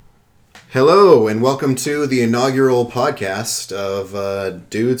Hello, and welcome to the inaugural podcast of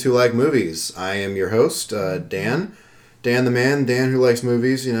Dudes Who Like Movies. I am your host, Dan. Dan the man, Dan who likes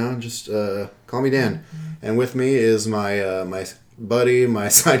movies, just call me Dan. And with me is my my buddy, my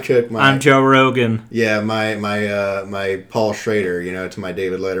sidekick. I'm Joe Rogan. Yeah, my Paul Schrader, to my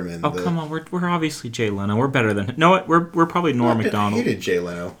David Letterman. Oh, come on, we're obviously Jay Leno. We're better than him. No, we're probably Norm Macdonald. I hated Jay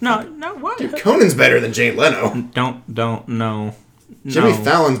Leno. No, what? Dude, Conan's better than Jay Leno. Don't, no. Jimmy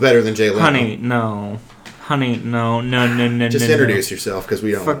Fallon's better than Jay Leno. Honey, no. Just introduce yourself, because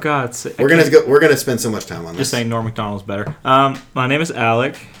we don't. For God's sake. We're gonna spend so much time on this. Just saying Norm Macdonald's better. My name is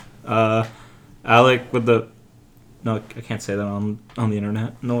Alec. Alec with the... No, I can't say that on the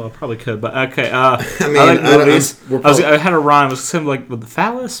internet. No, I probably could, but okay. I like movies. I had a rhyme. It was something like with the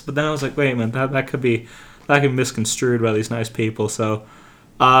phallus, but then I was like, wait a minute, that could be misconstrued by these nice people. So,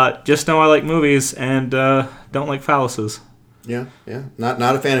 just know I like movies and don't like phalluses. Yeah. Not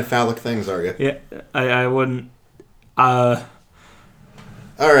a fan of phallic things, are you? Yeah, I wouldn't. All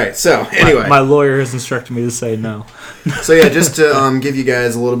right. So anyway, my lawyer has instructed me to say no. So yeah, just to give you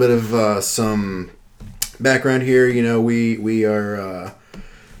guys a little bit of some background here. We are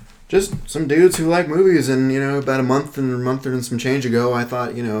just some dudes who like movies, and about a month and some change ago, I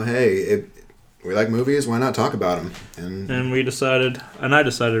thought, hey, we like movies, why not talk about them? And I decided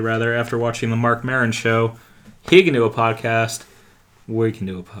after watching the Marc Maron show, he can do a podcast. We can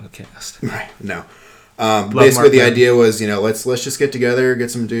do a podcast. Right. No. Basically, the idea was, let's just get together, get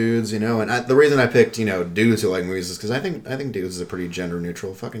some dudes, and the reason I picked, dudes who like movies is because I think dudes is a pretty gender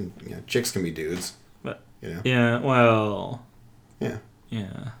neutral. Fucking chicks can be dudes. But yeah, well, yeah.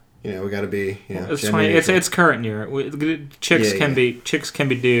 We got to be. It's funny. It's current year. Chicks can be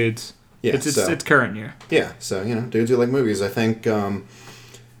dudes. Yeah, it's current year. Yeah, so dudes who like movies. I think.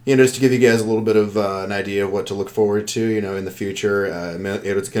 Just to give you guys a little bit of an idea of what to look forward to, in the future.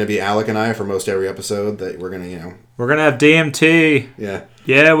 It's going to be Alec and I for most every episode that we're going to, We're going to have DMT. Yeah.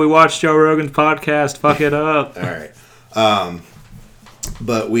 Yeah, we watched Joe Rogan's podcast. Fuck it up. All right.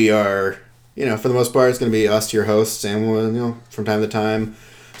 But we are, for the most part, it's going to be us, your hosts, and, from time to time,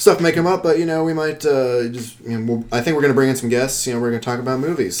 stuff may come up, but, we might I think we're going to bring in some guests. We're going to talk about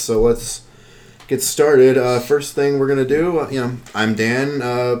movies. So let's get started. First thing we're gonna do, I'm Dan.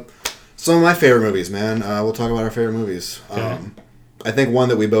 Some of my favorite movies, man. We'll talk about our favorite movies. Okay. I think one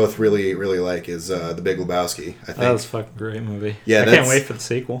that we both really, really like is The Big Lebowski. I think that was a fucking great movie. Yeah, I can't wait for the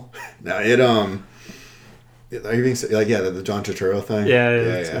sequel. No, are you being the John Turturro thing? Yeah,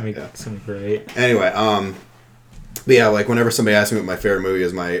 it's gonna be great. Anyway, but yeah, like whenever somebody asks me what my favorite movie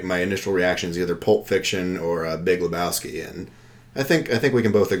is, my initial reaction is either Pulp Fiction or Big Lebowski, and I think we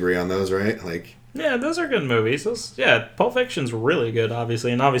can both agree on those, right? Like. Yeah, those are good movies. Pulp Fiction's really good,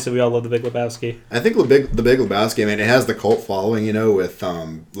 obviously, and obviously we all love The Big Lebowski. I think The Big Lebowski, it has the cult following, with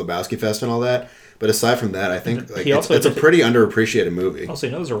Lebowski Fest and all that. But aside from that, I think it's a pretty underappreciated movie. Also,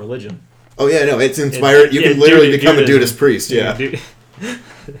 he knows a religion. Oh yeah, no, it's inspired. You can literally become a Judas Priest. Yeah.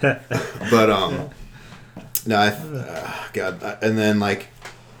 But no, God, and then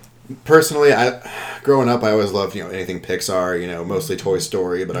personally, growing up, I always loved anything Pixar. Mostly Toy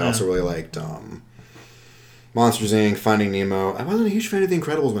Story, but I also really liked Monsters Inc., Finding Nemo. I wasn't a huge fan of The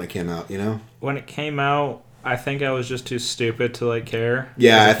Incredibles when it came out. When it came out, I think I was just too stupid to care.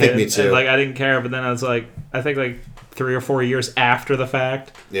 Yeah, I think me too. And, I didn't care, but then I was I think 3 or 4 years after the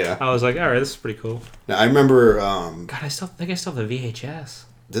fact. Yeah, I was like, all right, this is pretty cool. Now, I remember. God, I still have the VHS.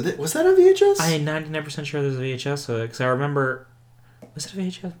 Was that on VHS? I am 99% sure there's a VHS of it because I remember. Was it a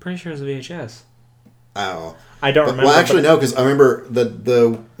VHS? I'm pretty sure it was a VHS. Oh. I don't remember. Well, actually, no, because I remember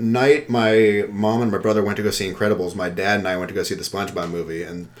the night my mom and my brother went to go see Incredibles, my dad and I went to go see the SpongeBob movie.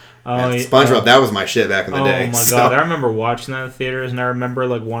 And SpongeBob, that was my shit back in the day. Oh, my God. I remember watching that in theaters, and I remember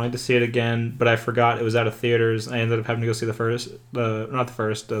wanting to see it again, but I forgot it was out of theaters. I ended up having to go see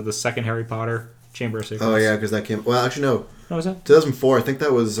the second Harry Potter, Chamber of Secrets. Oh, yeah, because that came... Well, actually, no. What was that? 2004. I think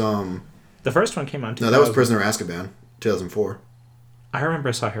that was... The first one came out in 2000. No, that was Prisoner of Azkaban, 2004. I remember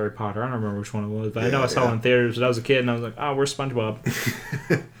I saw Harry Potter. I don't remember which one it was, but I know I saw it in theaters when I was a kid, and I was like, oh, where's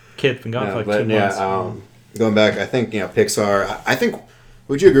SpongeBob? Kid's been gone for 2 months. Going back, I think, Pixar, I think,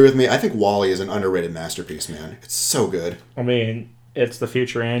 would you agree with me? I think WALL-E is an underrated masterpiece, man. It's so good. It's the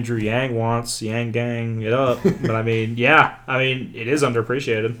future Andrew Yang wants. Yang gang it up. But, it is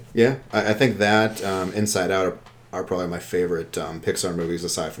underappreciated. Yeah, I think that Inside Out are probably my favorite Pixar movies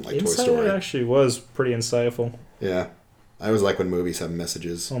aside from, Toy Story. Inside Out actually was pretty insightful. Yeah. I always like when movies have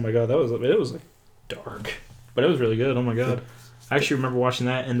messages. Oh my God, it was dark, but it was really good. Oh my God, I actually remember watching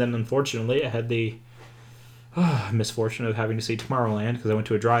that, and then unfortunately I had the misfortune of having to see Tomorrowland because I went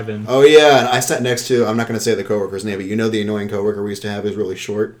to a drive-in. Oh yeah, and I sat next to, I'm not going to say the coworker's name, but the annoying coworker we used to have is really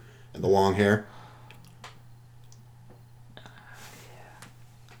short. and the long hair.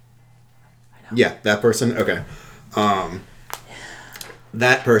 Yeah, that person. Okay.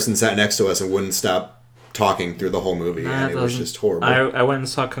 That person sat next to us and wouldn't stop talking through the whole movie, and it was just horrible. I went and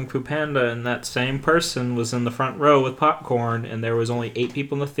saw Kung Fu Panda, and that same person was in the front row with popcorn, and there was only 8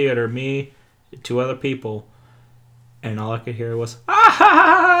 people in the theater, me, 2 other people, and all I could hear was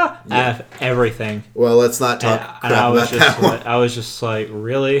everything. Well, let's not talk crap about that one. I was just like,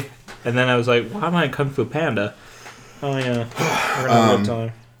 really? And then I was like, why am I in Kung Fu Panda? Oh yeah, we're gonna have a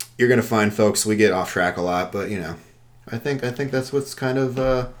time. You're gonna find, folks, we get off track a lot, but I think that's what's kind of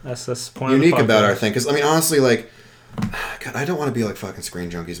that's the point unique about our thing. Because I mean, honestly, like, God, I don't want to be like fucking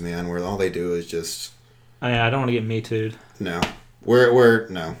Screen Junkies, man, where all they do is just. Oh, yeah, I don't want to get Me Too'd. No, we're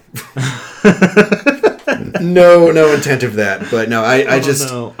no. no intent of that, but no, I just.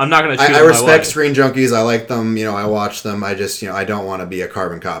 No. I'm not gonna. I respect Screen Junkies. I like them. I watch them. I just I don't want to be a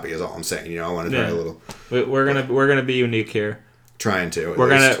carbon copy. Is all I'm saying. I want to try a little. We're gonna be unique here. Trying to.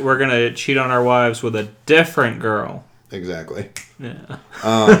 We're gonna cheat on our wives with a different girl. Exactly. Yeah.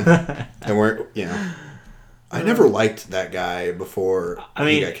 And we're I never liked that guy before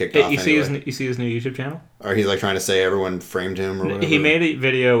he got kicked off. You see his new YouTube channel? Or he's like trying to say everyone framed him or whatever. He made a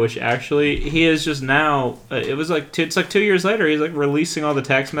video which actually he is just now. It was like it's like 2 years later. He's like releasing all the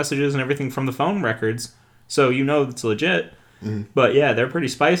text messages and everything from the phone records, so it's legit. Mm-hmm. But yeah, they're pretty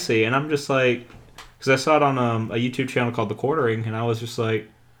spicy, and I'm just like, because I saw it on a YouTube channel called The Quartering, and I was just like,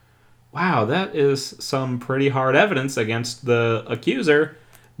 wow, that is some pretty hard evidence against the accuser.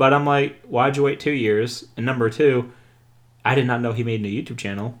 But I'm like, why'd you wait 2 years? And number 2, I did not know he made a YouTube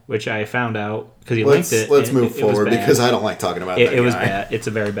channel, which I found out because he linked it. Let's move forward because I don't like talking about that. It was bad. It's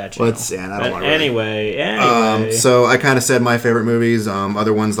a very bad channel. I don't want to. Anyway. So I kind of said my favorite movies.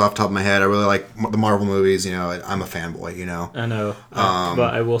 Other ones off the top of my head, I really like the Marvel movies. I'm a fanboy. I know.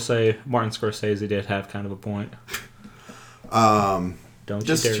 But I will say Martin Scorsese did have kind of a point. Don't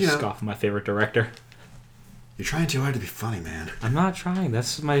you dare scoff my favorite director. You're trying too hard to be funny, man. I'm not trying.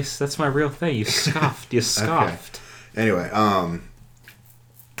 That's my real thing. You scoffed. You scoffed. Okay. Anyway,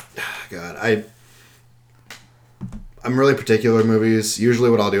 God, I'm really particular with movies. Usually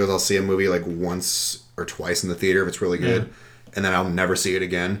what I'll do is I'll see a movie like once or twice in the theater if it's really good, and then I'll never see it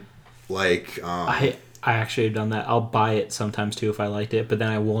again. Like, I actually have done that. I'll buy it sometimes too if I liked it, but then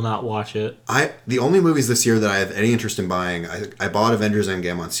I will not watch it. The only movies this year that I have any interest in buying, I bought Avengers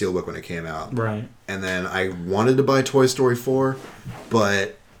Endgame on Steelbook when it came out. Right. And then I wanted to buy Toy Story 4,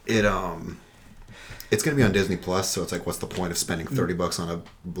 but it's going to be on Disney Plus, so it's like, what's the point of spending $30 on a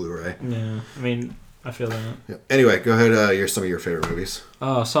Blu-ray? Yeah, I mean, I feel that. Yeah. Anyway, go ahead. Some of your favorite movies.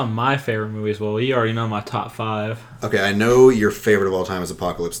 Oh, some of my favorite movies. Well, you already know my top 5. Okay, I know your favorite of all time is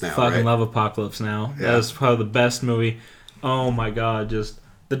Apocalypse Now. Fucking love Apocalypse Now. Yeah. That was probably the best movie. Oh my god, just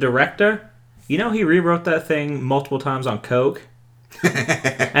the director. He rewrote that thing multiple times on coke.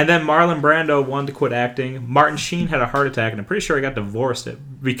 And then Marlon Brando wanted to quit acting. Martin Sheen had a heart attack, and I'm pretty sure he got divorced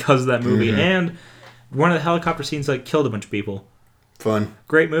because of that movie. Mm-hmm. And one of the helicopter scenes killed a bunch of people. Fun.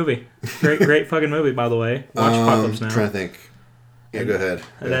 Great movie. Great fucking movie, by the way. Watch Apocalypse Now. I'm trying to think. Yeah, go ahead.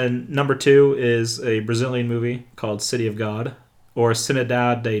 And then number 2 is a Brazilian movie called City of God, or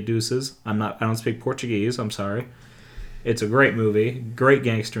Cidade de Deuces. I don't speak Portuguese. I'm sorry. It's a great movie, great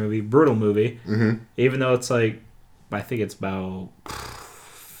gangster movie, brutal movie. Mm-hmm. Even though it's like, I think it's about,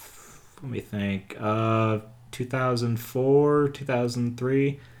 let me think, 2004,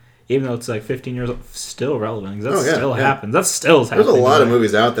 2003. Even though it's like 15 years old, still relevant. Because that still happens. That still is happening. There's a lot of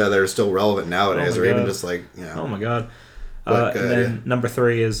movies out there that are still relevant nowadays, or even just like, Oh my god. And then number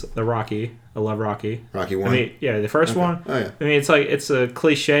 3 is the Rocky. I love Rocky. Rocky 1? I mean, yeah, the first one. Oh, yeah. I mean, it's a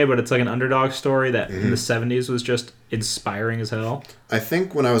cliche, but it's like an underdog story that in the 70s was just inspiring as hell. I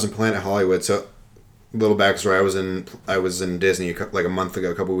think when I was in Planet Hollywood, so little backstory, I was in Disney like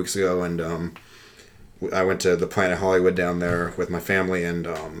a couple weeks ago, and I went to the Planet Hollywood down there with my family, and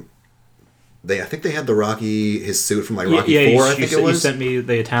I think they had the Rocky, his suit from like Rocky 4, I think it was. You sent me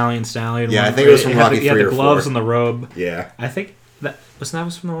the Italian stallion. Yeah, I think it was from Rocky 3 or 4. He had the gloves and the robe. Yeah. I think that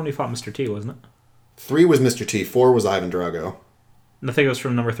was from the one he fought Mr. T, wasn't it? 3 was Mr. T, 4 was Ivan Drago. I think it was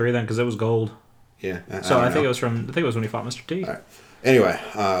from number 3 then, because it was gold. Yeah. I think it was when he fought Mr. T. All right. Anyway.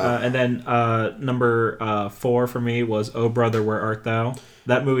 And then number 4 for me was Oh Brother, Where Art Thou?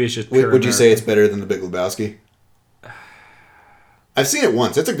 That movie is just pure Would you say it's better than The Big Lebowski? I've seen it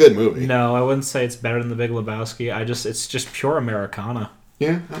once. It's a good movie. No, I wouldn't say it's better than The Big Lebowski. It's just pure Americana.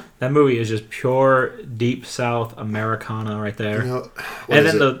 Yeah. That movie is just pure Deep South Americana right there. And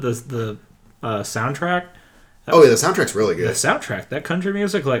then the soundtrack. The soundtrack's really good. The soundtrack, that country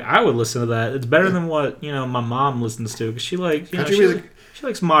music, like I would listen to that. It's better than what my mom listens to because she She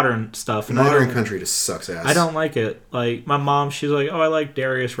likes modern stuff. And modern country just sucks ass. I don't like it. Like, my mom, she's like, oh, I like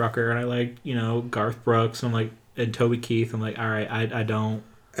Darius Rucker, and I like, you know, Garth Brooks, and I'm like, and Toby Keith. I'm like, all right, I don't.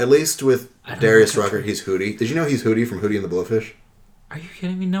 At least with Darius Rucker, he's Hootie. Did you know he's Hootie from Hootie and the Blowfish? Are you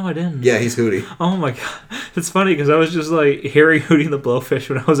kidding me? No, I didn't. Yeah, he's Hootie. Oh my god. It's funny because I was just like hearing Hootie and the Blowfish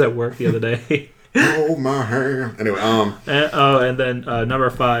when I was at work the other day. Oh my hair. Anyway, and then number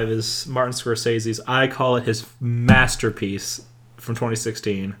 5 is Martin Scorsese's, I call it his masterpiece from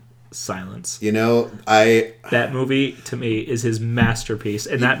 2016, Silence. You know, that movie to me is his masterpiece,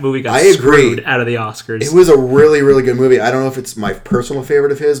 and that movie got screwed out of the Oscars. It was a really, really good movie. I don't know if it's my personal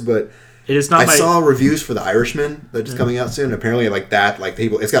favorite of his, but it is not. I saw reviews for The Irishman that's coming out soon. Apparently,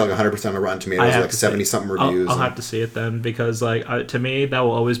 people, it's got like 100% of Rotten Tomatoes, like 70-something reviews. I'll have to see it then, because like to me that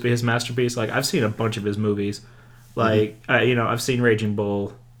will always be his masterpiece. Like, I've seen a bunch of his movies, like I've seen Raging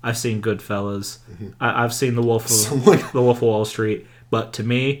Bull, I've seen Goodfellas, I've seen The Wolf of Wall Street, but to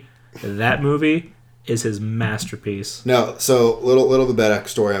me, that movie is his masterpiece. No, so little bit of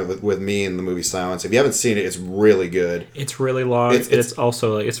backstory with me and the movie Silence. If you haven't seen it, it's really good. It's really long. It's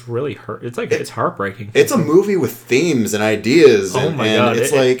also like, it's really hurt. It's like it's heartbreaking. It's a movie with themes and ideas. Oh my god!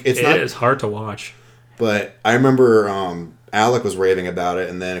 It's hard to watch. But I remember Alec was raving about it,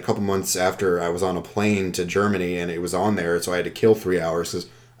 and then a couple months after, I was on a plane to Germany, and it was on there, so I had to kill 3 hours because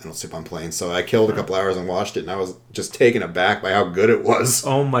I don't sleep on planes. So I killed a couple hours and watched it, and I was just taken aback by how good it was.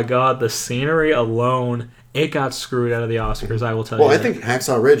 Oh my god, the scenery alone, it got screwed out of the Oscars, I will tell you. Well, I think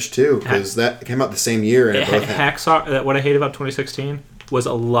Hacksaw Ridge, too, because that came out the same year. And what I hate about 2016 was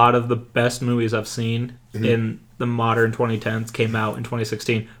a lot of the best movies I've seen in the modern 2010s came out in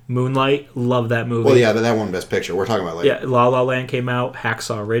 2016. Moonlight, love that movie. Well, yeah, that won Best Picture. We're talking about like... Yeah, La La Land came out,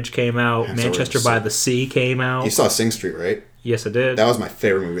 Hacksaw Ridge came out, Manchester by the Sea came out. You saw Sing Street, right? Yes, I did. That was my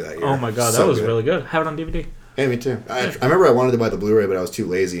favorite movie that year. Oh my god, that was really good. I have it on DVD. Yeah, me too. I remember I wanted to buy the Blu-ray, but I was too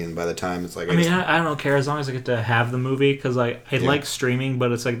lazy, and by the time it's like... I don't care as long as I get to have the movie, because like, I like streaming,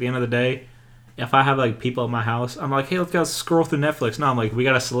 but it's like, at the end of the day, if I have like people at my house, I'm like, hey, let's go scroll through Netflix. No, I'm like, we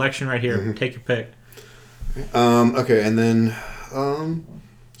got a selection right here. Take your pick. Okay, and then...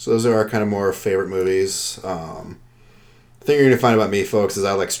 so those are our kind of more favorite movies. The thing you're going to find about me, folks, is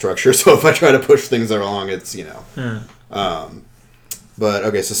I like structure, so if I try to push things along, it's, But,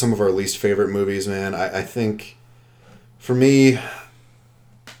 okay, so some of our least favorite movies, man. I think, for me,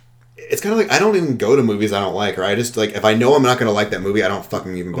 it's kind of like, I don't even go to movies I don't like, or I just, like, if I know I'm not going to like that movie, I don't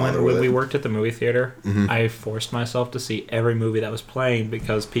fucking even bother with it. When we worked at the movie theater, I forced myself to see every movie that was playing,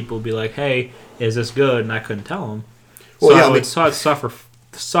 because people would be like, hey, is this good? And I couldn't tell them. So I'd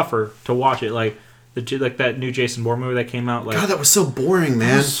suffer to watch it, like that new Jason Bourne movie that came out. Like, God, that was so boring,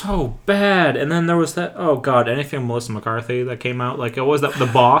 man. It was so bad. And then there was that, oh god, anything Melissa McCarthy that came out. Like, it was that The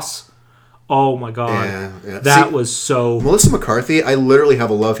Boss. Oh my god. Yeah. That was so... Melissa McCarthy, I literally have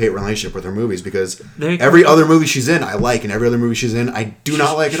a love-hate relationship with her movies, because every other movie she's in, I like, and every other movie she's in, I do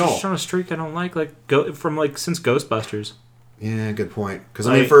not like at all. She's on a streak I don't like since Ghostbusters. Yeah, good point. Because,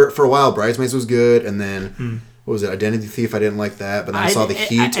 I mean, for a while, Bridesmaids was good, and then... What was it? Identity Thief. I didn't like that, but then I saw The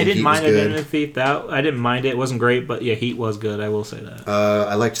Heat. I didn't mind Identity Thief. I didn't mind it. It wasn't great, but yeah, Heat was good. I will say that.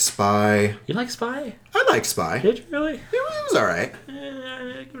 I liked Spy. You like Spy? I liked Spy. Did you really? It was all right.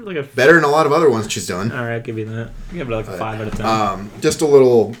 Better than a lot of other ones she's done. All right, I'll give you that. I'll give it like a 5 out of 10. Just a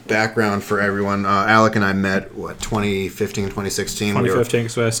little background for everyone. Alec and I met 2015, 2016. 2015,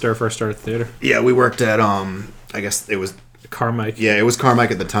 because I first started the theater. Yeah, we worked at I guess it was Carmike. Yeah, it was Carmike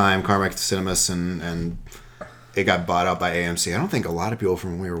at the time. Carmike Cinemas and. It got bought out by AMC. I don't think a lot of people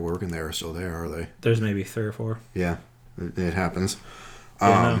from when we were working there are still there, are they? There's maybe 3 or 4. Yeah, it happens.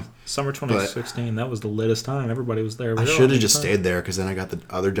 No. Summer 2016, that was the latest time. Everybody was there. I should have just stayed there, because then I got the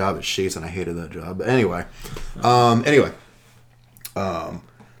other job at Sheetz, and I hated that job. But anyway. But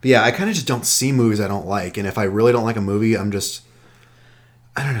yeah, I kind of just don't see movies I don't like. And if I really don't like a movie, I'm just...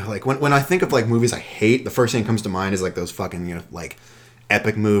 I don't know. Like, when I think of, like, movies I hate, the first thing that comes to mind is, like, those fucking, like...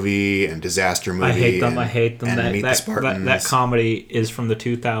 Epic Movie and Disaster Movie. I hate them. That comedy is from the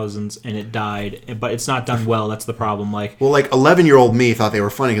 2000s and it died, but it's not done well. That's the problem. Like 11-year-old me thought they were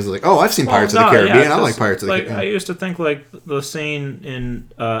funny because like, oh, I've seen Pirates of the Caribbean. Yeah, I like Pirates of the Caribbean. I used to think like the scene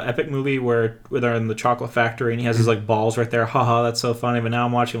in Epic Movie where they're in the chocolate factory and he has his like balls right there. Haha, that's so funny. But now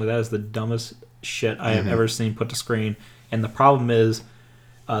I'm watching that is the dumbest shit I have ever seen put to screen. And the problem is,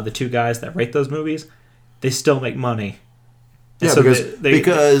 the two guys that write those movies, they still make money. Yeah, so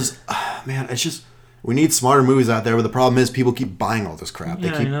because man, it's just we need smarter movies out there. But the problem is people keep buying all this crap.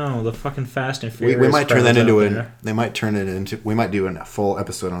 Yeah, I know the fucking Fast and Furious. We might turn that into They might turn it into. We might do a full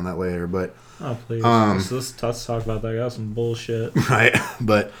episode on that later. But please, let's talk about that. I got some bullshit. Right,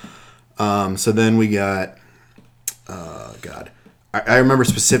 but so then we got, God, I remember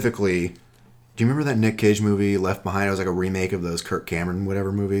specifically. Do you remember that Nick Cage movie Left Behind? It was like a remake of those Kirk Cameron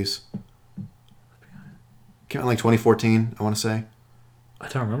whatever movies. Came out in like 2014, I want to say. I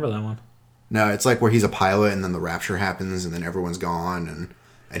don't remember that one. No, it's like where he's a pilot and then the rapture happens and then everyone's gone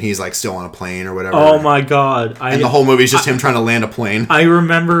and he's like still on a plane or whatever. Oh my god! And the whole movie is just him trying to land a plane. I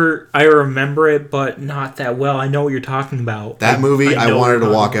remember it, but not that well. I know what you're talking about. That movie, I wanted to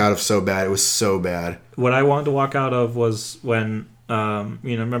walk out of so bad. It was so bad. What I wanted to walk out of was when,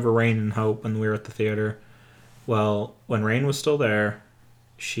 remember Rain and Hope when we were at the theater? Well, when Rain was still there,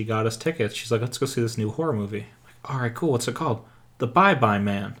 she got us tickets. She's like, let's go see this new horror movie. I'm like, all right, cool. What's it called? The Bye Bye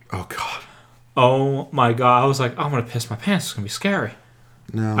Man. Oh, God. Oh, my God. I was like, I'm going to piss my pants. It's going to be scary.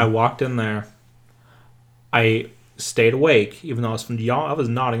 No. I walked in there. I stayed awake, even though I was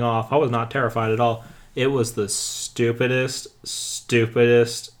nodding off. I was not terrified at all. It was the stupidest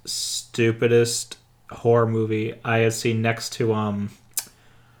horror movie I had seen next to, God,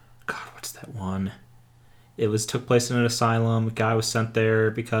 what's that one? It took place in an asylum. A guy was sent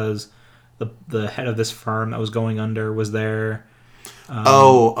there because the head of this firm that was going under was there.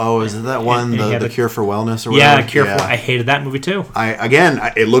 Is it that one, the Cure for Wellness or whatever? Yeah, Cure for. I hated that movie too.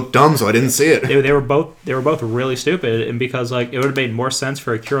 It looked dumb, so I didn't see it. They were both really stupid, and because like it would have made more sense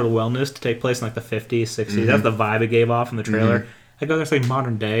for a Cure for Wellness to take place in like the 50s, 60s. Mm-hmm. That's the vibe it gave off in the trailer. Mm-hmm. I go there, it's like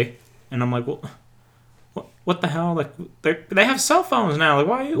modern day, and I'm like, well, what the hell? Like they have cell phones now. Like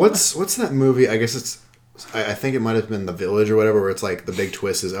why? What's that movie? I guess I think it might have been The Village or whatever, where it's like the big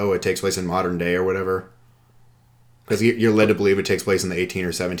twist is it takes place in modern day or whatever. Because you're led to believe it takes place in the 18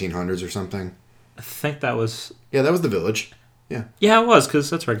 or 1700s or something. I think that was... Yeah, that was The Village. Yeah. Yeah, it was, because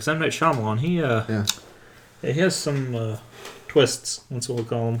that's right. Because M. Night Shyamalan, he has some twists. That's what we'll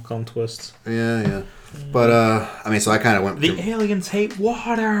call them twists. Yeah. But, so I kind of went... The aliens hate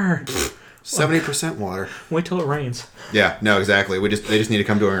water! 70% water. Wait till it rains. Yeah, no, exactly. They just need to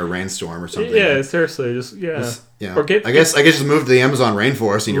come during a rainstorm or something. Yeah, seriously, Or I guess just move to the Amazon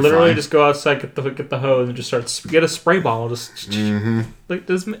rainforest and you're literally fine. Just go outside, get the hose, and just get a spray bottle. Like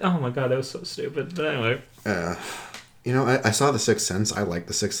this. Oh my god, that was so stupid. But anyway. I saw The Sixth Sense. I like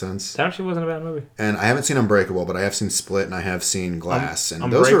The Sixth Sense. That actually wasn't a bad movie. And I haven't seen Unbreakable, but I have seen Split and I have seen Glass,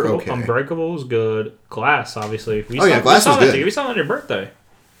 and those are okay. Unbreakable was good. Glass, obviously. Glass was good. We saw it on your birthday.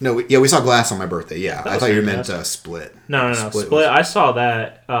 No, we saw Glass on my birthday. Yeah, I thought you meant Split. No. Split. I saw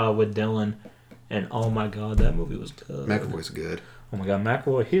that with Dylan, and oh my god, that movie was good. McAvoy's good. Oh my god,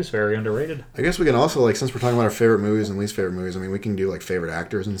 McAvoy, he's very underrated. I guess we can also since we're talking about our favorite movies and least favorite movies, we can do favorite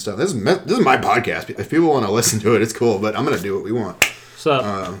actors and stuff. This is my podcast. If people want to listen to it, it's cool. But I'm gonna do what we want.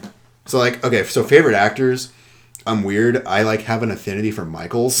 So favorite actors. I'm weird. I have an affinity for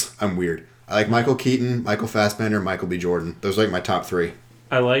Michaels. I'm weird. I like Michael Keaton, Michael Fassbender, Michael B. Jordan. Those are my top three.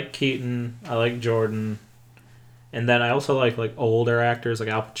 I like Keaton. I like Jordan, and then I also like older actors like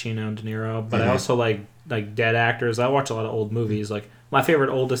Al Pacino and De Niro. But I also like dead actors. I watch a lot of old movies. Like my favorite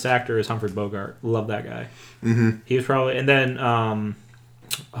oldest actor is Humphrey Bogart. Love that guy. Mm-hmm. He was probably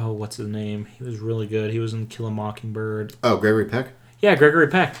what's his name? He was really good. He was in Kill a Mockingbird. Oh, Gregory Peck. Yeah, Gregory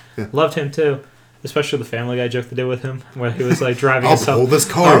Peck. Yeah. Loved him too. Especially the Family Guy joke they did with him, where he was driving I'll pull this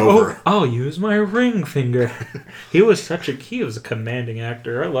car over. I'll use my ring finger. He was a commanding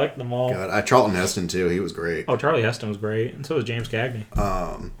actor. I liked them all. God, Charlton Heston too. He was great. Oh, Charlie Heston was great, and so was James Cagney.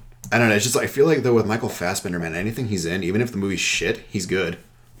 I don't know. It's just I feel like though with Michael Fassbender, man, anything he's in, even if the movie's shit, he's good.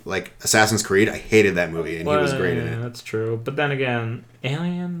 Like Assassin's Creed, I hated that movie, and he was great in it. That's true. But then again,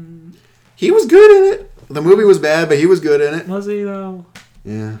 Alien. He was good in it. The movie was bad, but he was good in it. Was he though?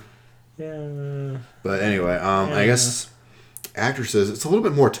 Yeah. Yeah. But anyway, I guess actresses, it's a little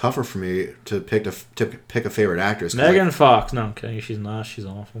bit more tougher for me to pick a favorite actress. Megan Fox. No, I'm kidding. She's not. She's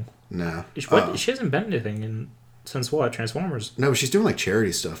awful. No. She hasn't been anything since what? Transformers? No, but she's doing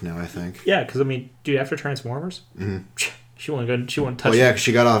charity stuff now, I think. Yeah, because dude, after Transformers, she wasn't good. She wouldn't touch. Oh yeah, because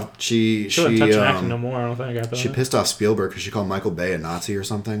she got off. She wouldn't touch acting no more. I don't think I got that. She pissed off Spielberg because she called Michael Bay a Nazi or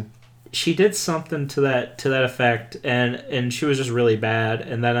something. She did something to that effect, and she was just really bad.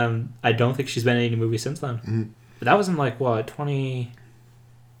 And then I don't think she's been in any movie since then. Mm-hmm. But that was in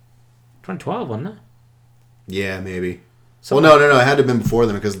 2012, wasn't it? Yeah, maybe. Well, no, it had to have been before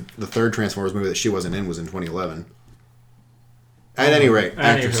then because the third Transformers movie that she wasn't in was in 2011. At any rate,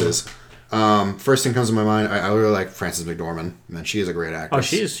 actresses. First thing comes to my mind, I really like Frances McDormand. Man, she is a great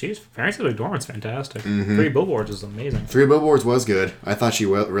actress. Oh, she's Frances McDormand's fantastic. Mm-hmm. 3 Billboards is amazing. 3 Billboards was good. I thought she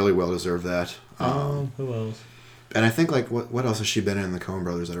really well deserved that. Who else? And I think what else has she been in the Coen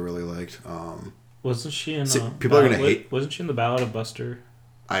Brothers that I really liked? Wasn't she in? People are gonna hate. Wasn't she in the Ballad of Buster?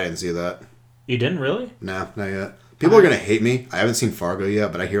 I didn't see that. You didn't really? No, not yet. People are gonna hate me. I haven't seen Fargo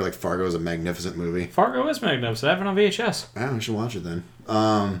yet, but I hear like Fargo is a magnificent movie. Fargo is magnificent. I have it on VHS. Yeah, I should watch it then.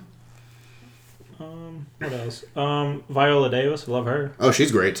 What else? Viola Davis, love her. Oh,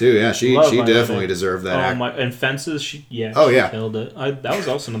 she's great too. Yeah, she definitely deserved that. And Fences, she killed it. That was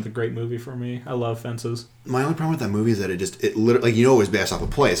also another great movie for me. I love Fences. My only problem with that movie is that it literally, like, you know, it was based off a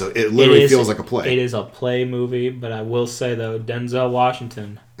play, so it literally feels like a play. It is a play movie, but I will say though, Denzel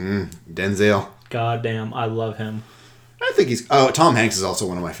Washington. Denzel. Goddamn, I love him. I think he's. Oh, Tom Hanks is also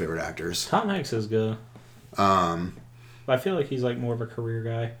one of my favorite actors. Tom Hanks is good. I feel like he's like more of a career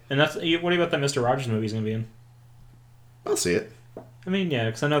guy. And that's what do you about that Mr. Rogers movie he's gonna be in? I'll see it. I mean, yeah,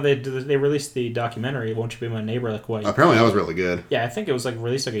 because I know they released the documentary "Won't You Be My Neighbor?" Like what? Apparently, that was really good. Yeah, I think it was like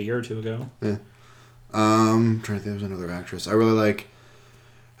released like a year or two ago. Yeah. Trying to think, there's another actress I really like.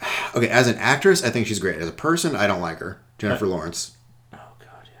 Okay, as an actress, I think she's great. As a person, I don't like her. Jennifer Lawrence. Oh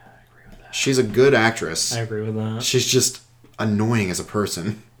God, yeah, I agree with that. She's a good actress. I agree with that. She's just annoying as a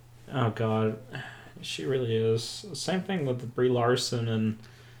person. Oh God. She really is. Same thing with Brie Larson and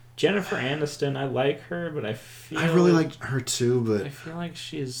Jennifer Aniston. I like her, but I really like her too, but I feel like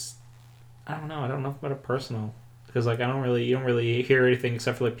she's. I don't know. I don't know about her personal because like you don't really hear anything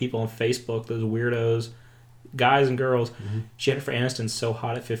except for like people on Facebook, those weirdos, guys and girls. Mm-hmm. Jennifer Aniston's so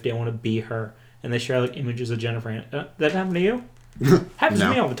hot at 50. I want to be her, and they share like images of Jennifer. That happened to you? Happens to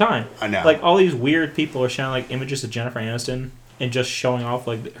me all the time. I know. Like all these weird people are sharing like images of Jennifer Aniston. And just showing off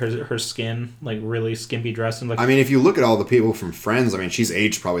like her skin, like really skimpy dress, and like. I mean, if you look at all the people from Friends, I mean, she's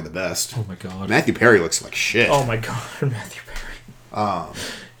aged probably the best. Oh my God. Matthew Perry looks like shit. Oh my God, Matthew Perry.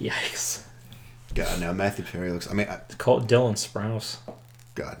 Yikes. God no, Matthew Perry looks. I mean, call it Dylan Sprouse.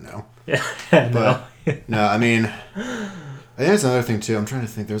 God no. Yeah. No. No, I mean, I think that's another thing too. I'm trying to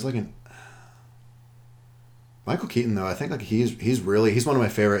think. There's like Michael Keaton though. I think like he's one of my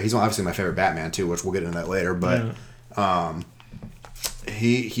favorite. He's obviously my favorite Batman too, which we'll get into that later. But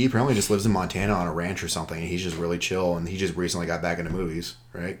He apparently just lives in Montana on a ranch or something, and he's just really chill, and he just recently got back into movies,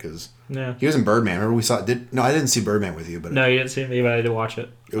 right? Because he was in Birdman. Remember we saw it? No, I didn't see Birdman with you, but no, you didn't see me, but I did watch it.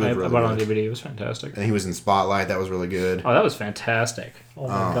 I bought it on DVD. It was fantastic. And he was in Spotlight. That was really good. Oh, that was fantastic! Oh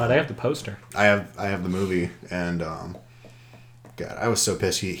my God, I have the poster. I have the movie, and God, I was so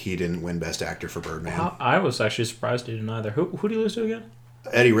pissed he didn't win Best Actor for Birdman. I was actually surprised he didn't either. Who did he lose to again?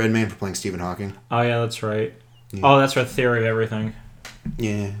 Eddie Redmayne for playing Stephen Hawking. Oh yeah, that's right. Yeah. Oh, that's right. Theory of Everything.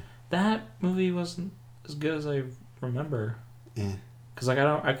 Yeah. That movie wasn't as good as I remember. Yeah. Because like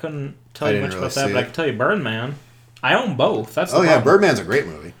I couldn't tell you much about that, but I can tell you Birdman. I own both. That's the problem. Birdman's a great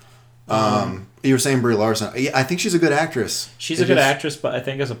movie. You were saying Brie Larson. Yeah, I think she's a good actress. She's a good actress, but I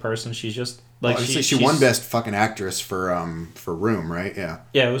think as a person, she's just like she won Best fucking Actress for Room, right? Yeah.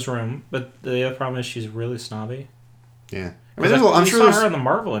 Yeah, it was Room, but the other problem is she's really snobby. Yeah. I mean, I'm sure her in the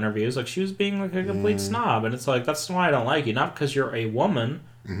Marvel interviews, like she was being like a complete snob, and it's like that's why I don't like you, not because you're a woman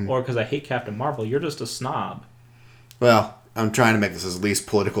or because I hate Captain Marvel. You're just a snob. Well, I'm trying to make this as least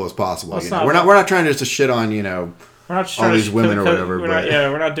political as possible. Well, we're not trying to just shit on we're not all these women or whatever.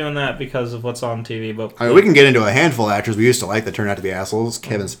 We're not doing that because of what's on TV. But I mean, we can get into a handful of actors we used to like that turned out to be assholes.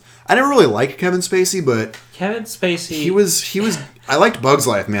 I never really liked Kevin Spacey, but Kevin Spacey. He was. I liked Bug's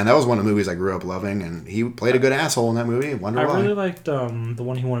Life, man. That was one of the movies I grew up loving, and he played a good asshole in that movie. I really liked the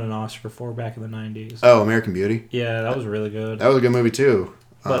one he won an Oscar for back in the 90s. Oh, American Beauty. Yeah, that was really good. That was a good movie too.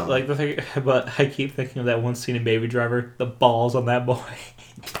 But but I keep thinking of that one scene in Baby Driver. The balls on that boy.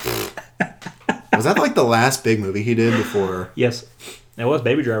 Was that like the last big movie he did before? Yes, it was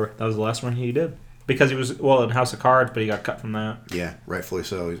Baby Driver. That was the last one he did because he was in House of Cards, but he got cut from that. Yeah, rightfully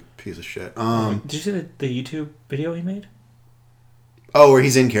so. He's a piece of shit. Did you see the YouTube video he made? Oh, where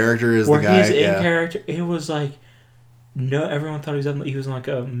he's in character as the guy. Where he's in character. It was like no. Everyone thought he was in like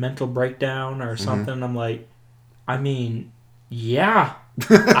a mental breakdown or something. Mm-hmm. I'm like, I mean, yeah,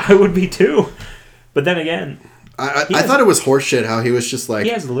 I would be too. But then again. I thought it was horseshit how he was just like, he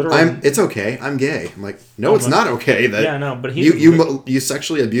has literally, it's okay, I'm gay. I'm like, no, it's not okay. But you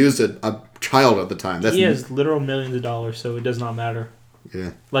sexually abused a child at the time. He has literal millions of dollars, so it does not matter.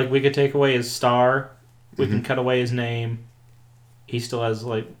 Yeah. Like, we could take away his star, we can cut away his name, he still has,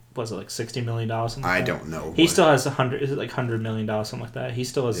 like, was it like $60 million? I don't know. He still has $100 million, something like that. He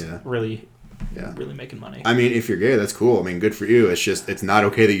still is really making money. I mean, if you're gay, that's cool. I mean, good for you. It's just, it's not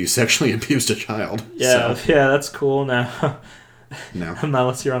okay that you sexually abused a child. Yeah, so. Yeah, that's cool now. No. Not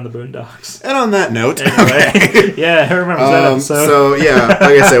unless you're on the Boondocks. And on that note. Anyway, okay. Yeah, I remember that episode. So, yeah,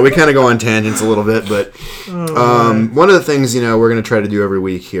 like I said, we kind of go on tangents a little bit, but one of the things, we're going to try to do every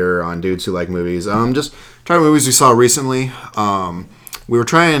week here on Dudes Who Like Movies, just try movies we saw recently. We were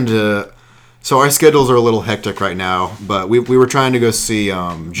trying to So our schedules are a little hectic right now, but we were trying to go see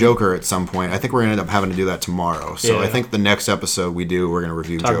Joker at some point. I think we're going to end up having to do that tomorrow. So I think the next episode we're going to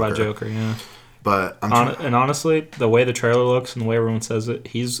review Joker. Talk about Joker, yeah. But and honestly, the way the trailer looks and the way everyone says it,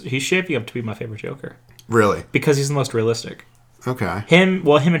 he's shaping up to be my favorite Joker. Really? Because he's the most realistic. Okay. Him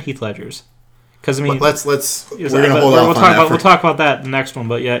and Heath Ledger's. Because I mean, we're gonna hold off on that. We'll talk about that in the next one,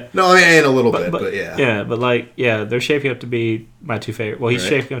 but yeah. No, in a little bit, but yeah. Yeah, but they're shaping up to be my two favorite. Well, he's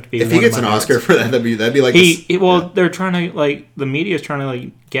shaping up to be. If he gets an Oscar for that, that'd be like. They're trying to the media is trying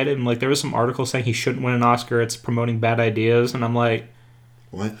to get him. There was some article saying he shouldn't win an Oscar. It's promoting bad ideas, and I'm like,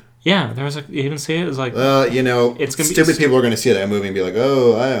 what? Yeah, there was you didn't see it. It was like, it's gonna stupid people are gonna see that movie and be like,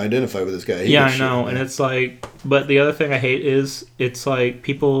 oh, I identify with this guy. I know, and it's like, but the other thing I hate is it's like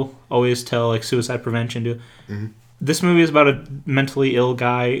people always tell suicide prevention to. Mm-hmm. This movie is about a mentally ill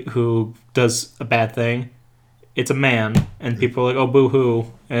guy who does a bad thing. It's a man, and people are like, oh,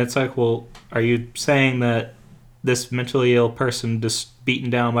 boo-hoo, and it's like, well, are you saying that this mentally ill person just beaten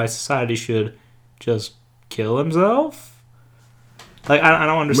down by society should just kill himself? I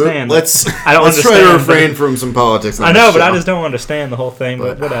don't understand. Let's try to refrain from some politics. I know, but I just don't understand the whole thing.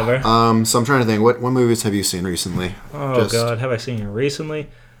 But whatever. So I'm trying to think. What movies have you seen recently? Oh God, have I seen recently?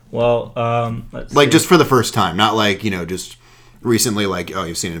 Well, let's see. Just for the first time, not just recently.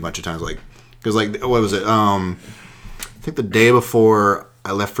 You've seen it a bunch of times. Because what was it? I think the day before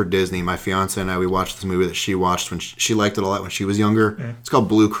I left for Disney, my fiance and I we watched this movie that she watched when she liked it a lot when she was younger. Mm. It's called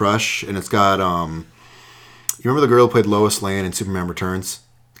Blue Crush, and it's got You remember the girl who played Lois Lane in Superman Returns?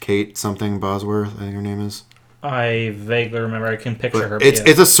 Kate something Bosworth, I think her name is. I vaguely remember. I can picture her. It's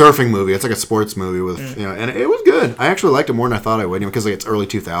a surfing movie. It's like a sports movie with and it was good. I actually liked it more than I thought I would, because it's early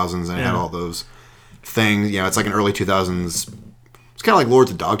 2000s and it had all those things. It's like an early 2000s. It's kind of like Lords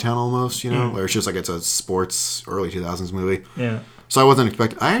of Dogtown almost, where it's just it's a sports early 2000s movie. Yeah. So I wasn't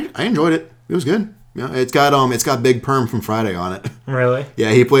expecting. I enjoyed it. It was good. Yeah, it's got Big Perm from Friday on it. Really?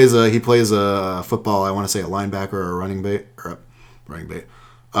 Yeah, he plays a football. I want to say a linebacker or a running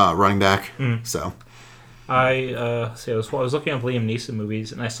back. So, I was looking up Liam Neeson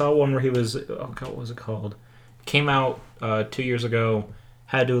movies, and I saw one where he was. Oh God, what was it called? Came out 2 years ago.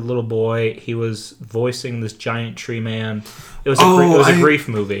 Had to do a little boy. He was voicing this giant tree man. It was a grief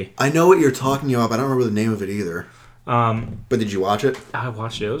movie. I know what you're talking about, but I don't remember the name of it either. But did you watch it? I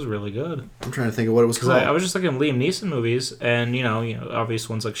watched it. It was really good. I'm trying to think of what it was called. I was just looking at Liam Neeson movies, and obvious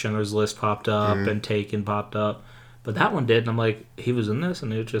ones like Schindler's List popped up and Taken popped up, but that one did, and I'm like, he was in this,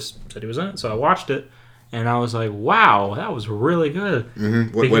 and it just said he was in it, so I watched it, and I was like, wow, that was really good.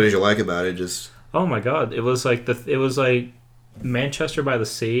 Mm-hmm. What did you like about it? Just oh my God, it was like Manchester by the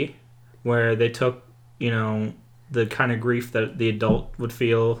Sea, where they took the kind of grief that the adult would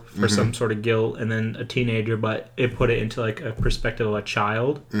feel for some sort of guilt, and then a teenager, but it put it into a perspective of a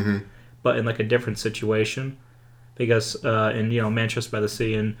child, but in a different situation, because in Manchester by the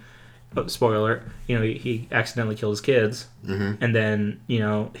Sea, and spoiler, he accidentally killed his kids, and then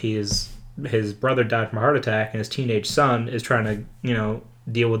his brother died from a heart attack, and his teenage son is trying to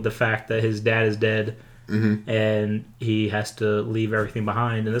deal with the fact that his dad is dead. Mm-hmm. And he has to leave everything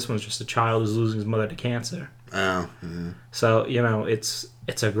behind, and this one's just a child who's losing his mother to cancer. Oh, mm-hmm. So it's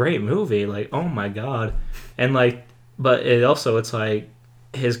a great movie. Oh my God, and but it also it's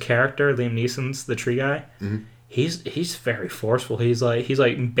his character Liam Neeson's the tree guy. Mm-hmm. He's very forceful. He's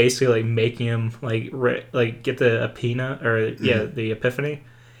basically making him get the epina or the epiphany.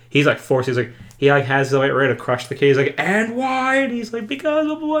 He's forced. He has the ready to crush the kid. He's and why? And he's because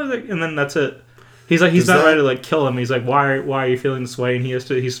of what? And then that's it. He's not ready to kill him. He's why are you feeling this way? And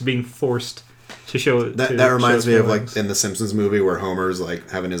he's being forced to show it. That reminds me of in the Simpsons movie where Homer's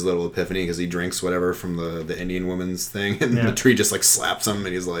having his little epiphany because he drinks whatever from the Indian woman's thing, and the tree just slaps him,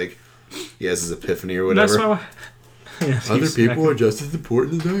 and he's he has his epiphany or whatever. That's why other people are just as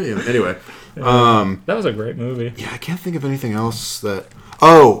important as I am. Anyway, that was a great movie. Yeah, I can't think of anything else that.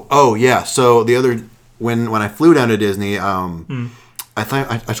 Oh yeah. So the other when I flew down to Disney,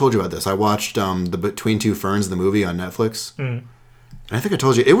 I told you about this. I watched the Between Two Ferns, the movie on Netflix. And I think I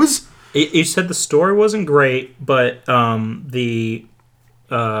told you it was. You said the story wasn't great, but the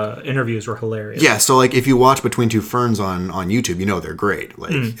interviews were hilarious. Yeah, so if you watch Between Two Ferns on YouTube, they're great.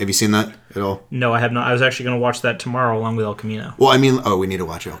 Have you seen that at all? No, I have not. I was actually going to watch that tomorrow along with El Camino. Well, we need to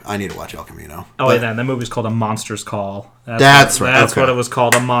watch it. I need to watch El Camino. Oh, and that movie's called A Monster's Call. That's right. That's what it was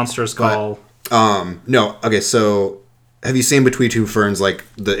called, A Monster's Call. No. Okay, so have you seen Between Two Ferns,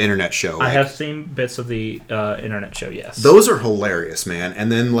 the internet show? I have seen bits of the internet show, yes. Those are hilarious, man.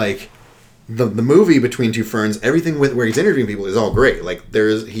 And then, the movie Between Two Ferns, everything where he's interviewing people is all great.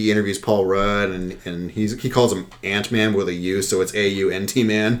 He interviews Paul Rudd, and he calls him Ant-Man with a U, so it's A-U-N-T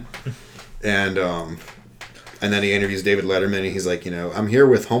man. And then he interviews David Letterman, and he's like, I'm here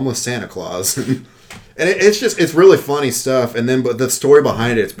with homeless Santa Claus. And it's really funny stuff. And then, but the story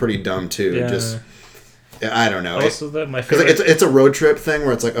behind it's pretty dumb too. Yeah. I don't know. Also, my favorite... Because it's a road trip thing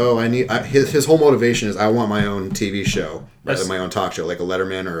where it's like, his whole motivation is I want my own TV show rather than my own talk show, like a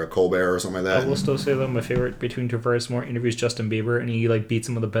Letterman or a Colbert or something like that. I will still say that my favorite between Tavares Moore interviews Justin Bieber, and he beats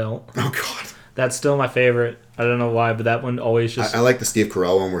him with a belt. Oh God, that's still my favorite. I don't know why, but that one always just... I like the Steve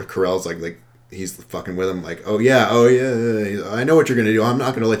Carell one where Carell's like he's fucking with him, like, oh yeah, I know what you're gonna do. I'm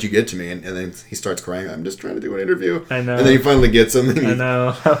not gonna let you get to me, and then he starts crying. I'm just trying to do an interview. I know. And then he finally gets him. I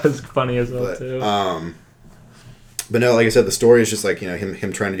know. That was funny as well too. But no, like I said, the story is just like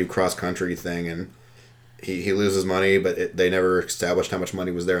him trying to do cross country thing, and he loses money, but they never established how much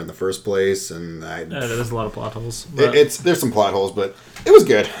money was there in the first place, and there's a lot of plot holes. There's some plot holes, but it was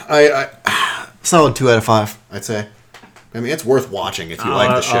good. I solid 2 out of 5, I'd say. I mean, it's worth watching if you like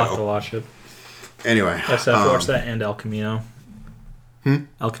the show. I'll have to watch it. Anyway, yes, I've watched that and El Camino.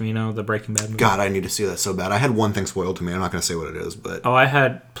 El Camino, the Breaking Bad movie. God, I need to see that so bad. I had one thing spoiled to me. I'm not going to say what it is, but I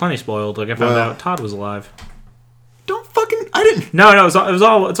had plenty spoiled. Like I found out Todd was alive. I didn't. No,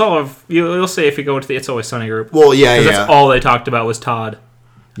 it's all of you'll see if you go into the It's Always Sunny group. Well, yeah. That's all they talked about was Todd.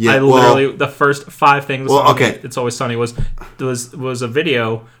 Yeah, the first 5 things It's Always Sunny was a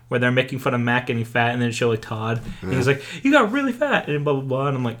video where they're making fun of Mac getting fat, and then show like Todd, and he's like, "You got really fat," and blah blah blah,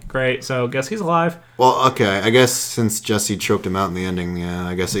 and I'm like, "Great, so guess he's alive." Well, okay, I guess since Jesse choked him out in the ending, yeah,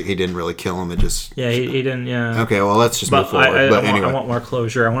 I guess he didn't really kill him. It just he didn't. Yeah. Okay, well, let's just move forward. Anyway, I want more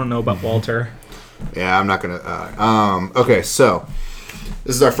closure. I want to know about Walter. Yeah, I'm not gonna. Okay, so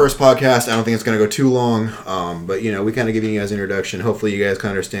this is our first podcast. I don't think it's gonna go too long. But we kind of give you guys an introduction. Hopefully, you guys can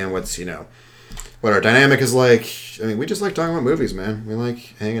understand what's what our dynamic is like. I mean, we just like talking about movies, man. We like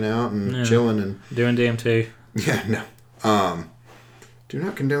hanging out and chilling and doing DMT. Yeah, no. Do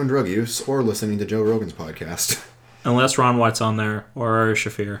not condone drug use or listening to Joe Rogan's podcast. Unless Ron White's on there or Ari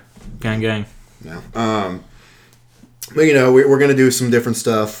Shafir. Gang. No. But we're gonna do some different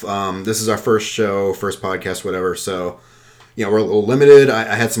stuff. This is our first show, first podcast, whatever. So, we're a little limited.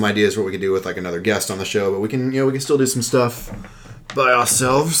 I had some ideas what we could do with like another guest on the show, but we can still do some stuff by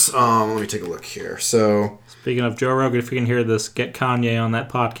ourselves. Let me take a look here. So, speaking of Joe Rogan, if you can hear this, get Kanye on that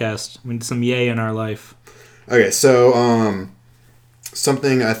podcast. We need some yay in our life. Okay, so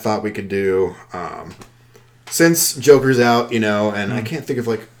something I thought we could do since Joker's out, and I can't think of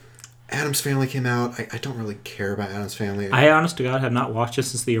like. Addams Family came out. I don't really care about Addams Family. I, honest to God, have not watched it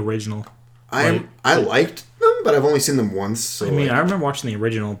since the original. I liked them, but I've only seen them once. So I remember watching the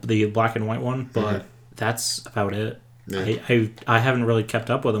original, the black and white one, but that's about it. Yeah. I haven't really kept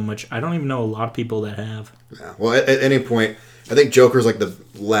up with them, which I don't even know a lot of people that have. Yeah. Well, at any point, I think Joker's like the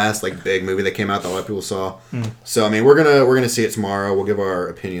last like big movie that came out that a lot of people saw. So we're gonna see it tomorrow. We'll give our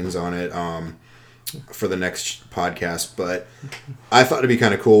opinions on it. For the next podcast, but I thought it'd be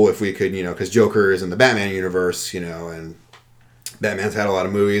kind of cool if we could, because Joker is in the Batman universe, and Batman's had a lot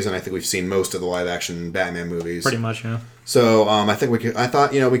of movies, and I think we've seen most of the live-action Batman movies. Pretty much, yeah. So I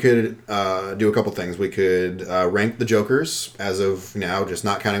thought we could do a couple things. We could rank the Jokers as of now, just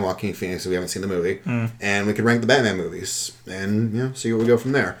not counting Joaquin Phoenix, because we haven't seen the movie, and we could rank the Batman movies, and see where we go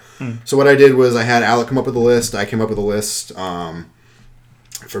from there. So what I did was I had Alec come up with a list. I came up with a list.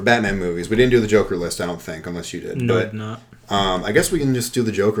 For Batman movies. We didn't do the Joker list, I don't think, unless you did. No, but, not. I guess we can just do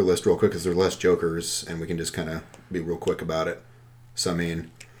the Joker list real quick because there's less Jokers, and we can just kind of be real quick about it. So,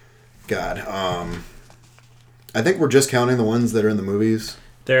 God. I think we're just counting the ones that are in the movies.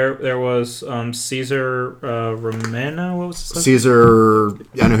 There was Caesar Romero. What was his name? Caesar,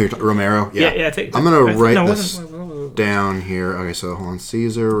 I know who you're talking Romero. Yeah, I think. I'm going to write this down here. Okay, so hold on.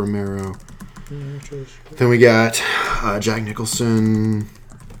 Caesar Romero. Then we got Jack Nicholson.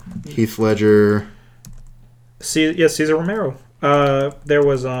 Heath Ledger. Caesar Romero. There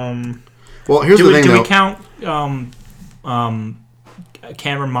was Well, here's the thing. Do we count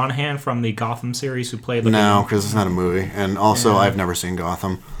Cameron Monaghan from the Gotham series who played? No, because it's not a movie, and also I've never seen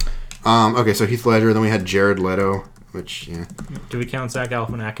Gotham. Okay, so Heath Ledger. Then we had Jared Leto, which Do we count Zach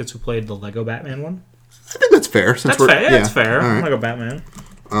Galifianakis who played the Lego Batman one? I think that's fair. That's fair. Yeah, that's fair. Right. I'm gonna go Batman.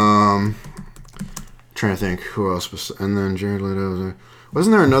 Trying to think who else was, and then Jared Leto.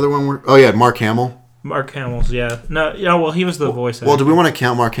 Wasn't there another one where? Oh yeah, Mark Hamill. Mark Hamill's, yeah. No, yeah. Well, he was the voice actor. Well, do we want to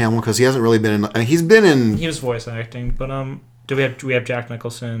count Mark Hamill because he hasn't really been in? He's been in. He was voice acting, but do we have Jack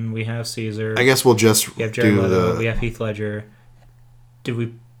Nicholson? We have Caesar. I guess we'll just. We have Jared Leto. We have Heath Ledger. Did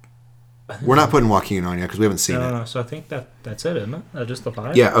we? We're not putting Joaquin on yet because we haven't seen it. No. So I think that's it, isn't it? Just the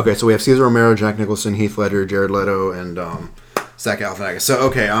 5. Yeah. Okay. So we have Caesar Romero, Jack Nicholson, Heath Ledger, Jared Leto, and Zach Galifianakis. So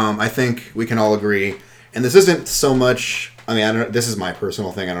okay. I think we can all agree, and this isn't so much. I mean, I don't. This is my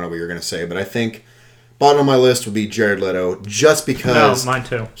personal thing. I don't know what you're gonna say, but I think bottom of my list would be Jared Leto, just because. No, mine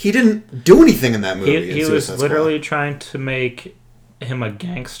too. He didn't do anything in that movie. He was literally trying to make him a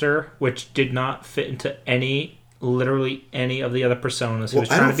gangster, which did not fit into literally any of the other personas. He was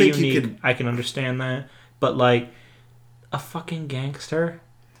trying to be unique. I can understand that, but like a fucking gangster.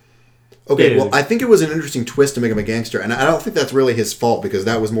 Okay, dude. Well, I think it was an interesting twist to make him a gangster, and I don't think that's really his fault because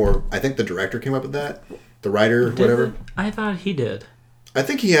that was more. I think the director came up with that, the writer, whatever. I thought he did. I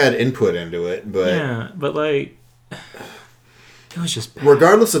think he had input into it, but yeah, but like it was just bad.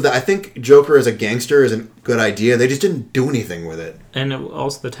 Regardless of that, I think Joker as a gangster is a good idea. They just didn't do anything with it. And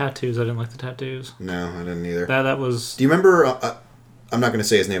also the tattoos. I didn't like the tattoos. No, I didn't either. That was. Do you remember? I'm not going to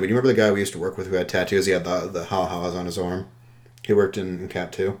say his name, but do you remember the guy we used to work with who had tattoos? He had the ha-has on his arm. He worked in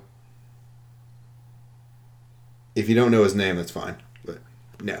Cap 2. If you don't know his name, that's fine. But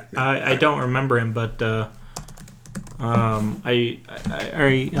no. I don't remember him, but I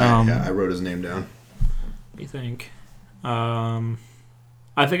wrote his name down. What do you think? I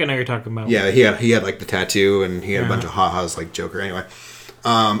think I know you're talking about. Yeah, he had like the tattoo, and he had a bunch of ha-has like Joker. Anyway,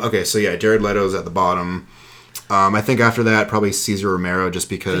 okay, so yeah, Jared Leto's at the bottom. I think after that, probably Cesar Romero, just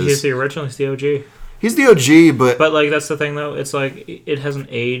because he's the original. He's the OG. He's the OG, but like that's the thing though. It's like it hasn't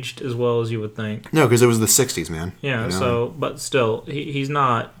aged as well as you would think. No, because it was the '60s, man. Yeah. You know? So, but still, he's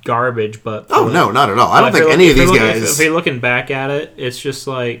not garbage. But no, not at all. I don't think any of these guys. If you're looking back at it, it's just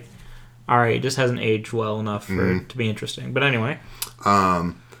like, all right, it just hasn't aged well enough for it to be interesting. But anyway.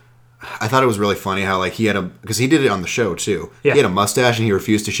 I thought it was really funny how like he had because he did it on the show too. Yeah. He had a mustache and he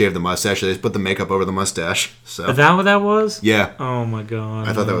refused to shave the mustache. So they just put the makeup over the mustache. So is that what that was? Yeah. Oh my god.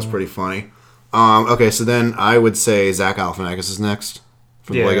 I thought that was pretty funny. Okay, so then I would say Zach Galifianakis is next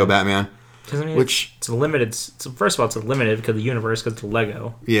for the Lego Batman. I mean, it's limited. First of all, it's limited because of the universe, because it's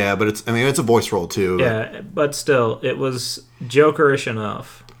Lego. Yeah, but it's a voice role too. Yeah, but still, it was Joker-ish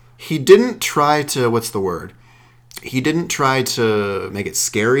enough. He didn't try to. What's the word? He didn't try to make it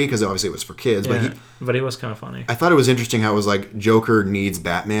scary because obviously it was for kids. Yeah, but he was kind of funny. I thought it was interesting how it was like Joker needs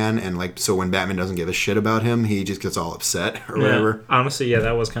Batman, and like so when Batman doesn't give a shit about him, he just gets all upset or whatever. Honestly, yeah,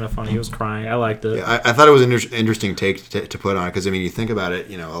 that was kind of funny. He was crying. I liked it. Yeah, I thought it was an interesting take to put on it because I mean, you think about it,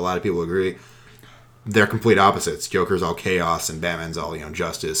 a lot of people agree they're complete opposites. Joker's all chaos, and Batman's all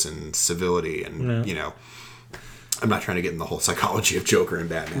justice and civility, and I'm not trying to get in the whole psychology of Joker and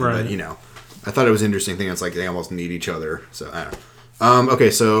Batman, right. But I thought it was an interesting thing. It's like they almost need each other. So I don't know. Okay,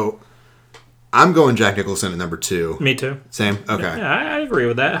 so I'm going Jack Nicholson at number 2. Me too. Same? Okay. Yeah, I agree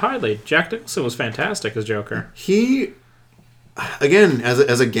with that highly. Jack Nicholson was fantastic as Joker. He, again,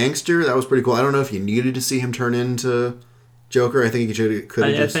 as a gangster, that was pretty cool. I don't know if you needed to see him turn into Joker. I think he could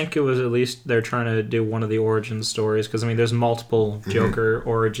have just... I think it was at least they're trying to do one of the origin stories. Because, I mean, there's multiple Joker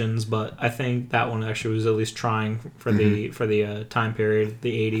origins. But I think that one actually was at least trying for the time period,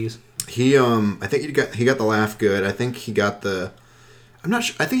 the 80s. He I think he got the laugh good. I think he got the I'm not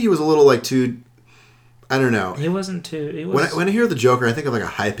sure. I think he was a little like too I don't know. He wasn't too when I hear the Joker, I think of like a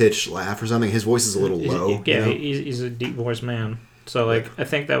high pitched laugh or something. His voice is a little low. Yeah, he's a deep voiced man. So like I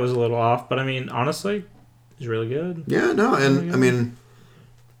think that was a little off, but I mean honestly, he's really good. Yeah, no, and really I mean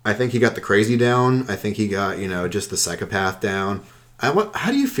I think he got the crazy down. I think he got, just the psychopath down.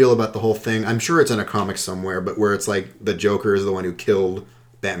 How do you feel about the whole thing? I'm sure it's in a comic somewhere, but where it's like the Joker is the one who killed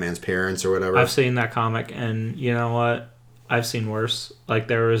Batman's parents or whatever. I've seen that comic, and you know what? I've seen worse. Like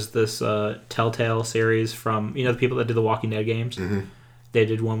there was this Telltale series from the people that did the Walking Dead games. Mm-hmm. They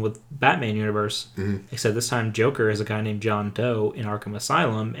did one with Batman universe. Mm-hmm. Except this time Joker is a guy named John Doe in Arkham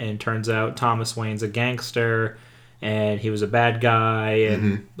Asylum, and turns out Thomas Wayne's a gangster, and he was a bad guy,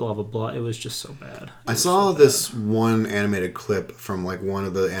 and blah blah blah. It was just so bad. I saw this one animated clip from like one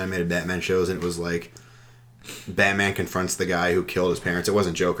of the animated Batman shows, and it was like Batman confronts the guy who killed his parents. It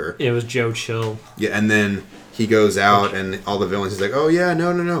wasn't Joker. It was Joe Chill. Yeah, and then he goes out and all the villains, he's like, oh yeah,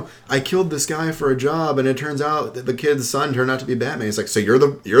 no. I killed this guy for a job, and it turns out that the kid's son turned out to be Batman. He's like, so you're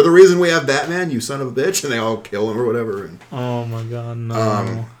the reason we have Batman, you son of a bitch? And they all kill him or whatever. And, oh my god,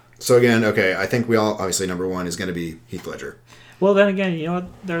 no. So again, okay, I think we all, obviously number 1 is going to be Heath Ledger. Well then again, you know what?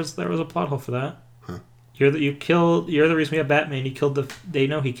 There was a plot hole for that. Huh? You're the reason we have Batman. They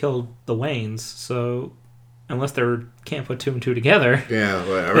know he killed the Waynes, so... Unless they can't put 2 and 2 together. Yeah,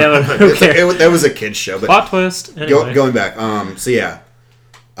 whatever. Yeah, that was a kid's show. But plot twist. Anyway. Going back. So yeah,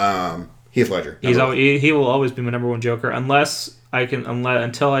 Heath Ledger. He will always be my number 1 Joker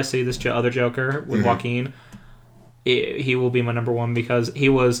until I see this other Joker with Joaquin. He will be my number 1 because he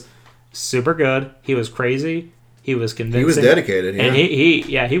was super good. He was crazy. He was convincing. He was dedicated. Yeah. And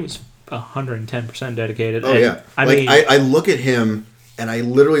he was 110% dedicated. Oh yeah. I look at him. and I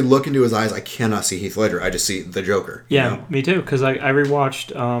literally look into his eyes. I cannot see Heath Ledger. I just see the Joker. Yeah, me too. Because I rewatched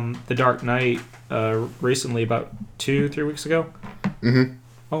The Dark Knight recently, about 2-3 weeks ago. Mm-hmm.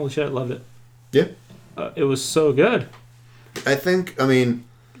 Holy shit, I loved it. Yeah. It was so good. I mean,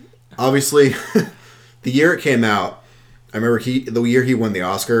 obviously, the year it came out, I remember the year he won the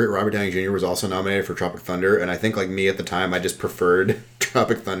Oscar, Robert Downey Jr. was also nominated for Tropic Thunder, and I think, like me at the time, I just preferred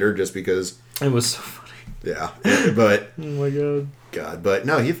Tropic Thunder just because... It was so funny. Yeah, but... Oh my god. But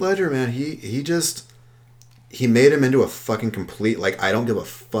no, Heath Ledger, man, he made him into a fucking complete, like, I don't give a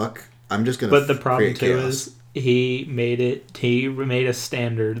fuck. I'm just gonna. But the problem too is he made a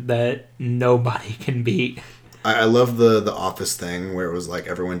standard that nobody can beat. I love the Office thing where it was like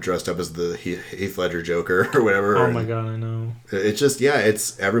everyone dressed up as the Heath Ledger Joker or whatever. Oh my god, I know. It's just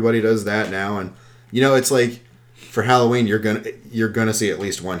it's everybody does that now, and it's like for Halloween you're gonna see at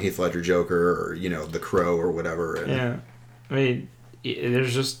least one Heath Ledger Joker or the Crow or whatever. And yeah, I mean,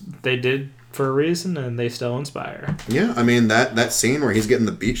 they did for a reason, and they still inspire. Yeah, I mean that scene where he's getting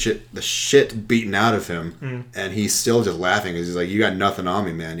the shit beaten out of him, and he's still just laughing because he's like, "You got nothing on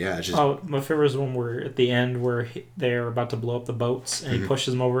me, man." Yeah, it's just. Oh, my favorite is one where at the end where they're about to blow up the boats, and he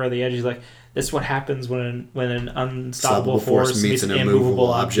pushes them over the edge. He's like, "This is what happens when an unstoppable force meets an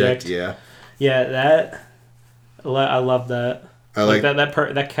immovable object." Yeah. Yeah, I love that. I like that.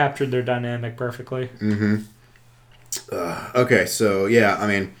 That captured their dynamic perfectly. Mm-hmm. Okay, so yeah, I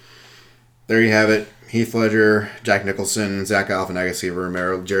mean. There you have it. Heath Ledger, Jack Nicholson, Zach Galifianakis, Eva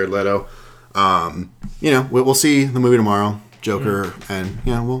Romero, Jared Leto. We'll see the movie tomorrow, Joker, and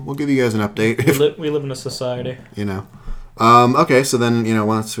we'll give you guys an update. We live in a society. Okay, so then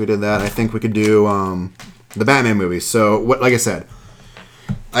once we did that, I think we could do the Batman movies. So like I said,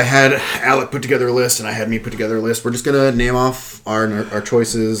 I had Alec put together a list, and I had me put together a list. We're just gonna name off our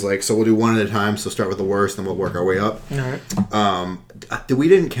choices, so we'll do one at a time. So start with the worst, then we'll work our way up. All right. We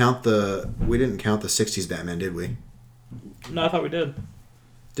didn't count the '60s Batman, did we? No, I thought we did.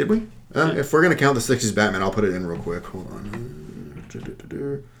 Did we? If we're gonna count the '60s Batman, I'll put it in real quick. Hold on.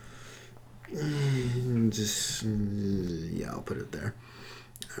 I'll put it there.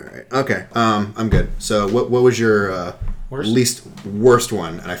 All right. Okay. I'm good. So what was your least worst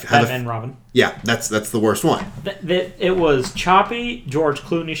one? And I have Batman Robin. Yeah, that's the worst one. It was choppy. George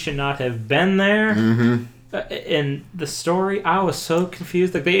Clooney should not have been there. Mm-hmm. In the story, I was so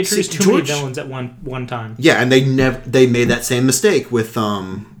confused. Like they introduced too many villains at one time. Yeah, and they made that same mistake with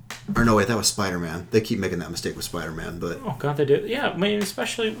or no wait, that was Spider-Man. They keep making that mistake with Spider-Man, but oh god, they do. Yeah, I mean,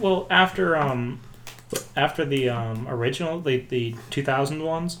 especially after the original the 2000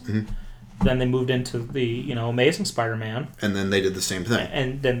 ones. Mm-hmm. Then they moved into the Amazing Spider-Man, and then they did the same thing.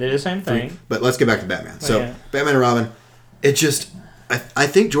 And then they did the same thing. But let's get back to Batman. So Batman and Robin, it just I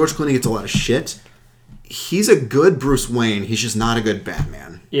think George Clooney gets a lot of shit. He's a good Bruce Wayne. He's just not a good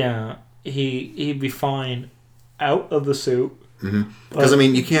Batman. Yeah, he'd be fine out of the suit. Because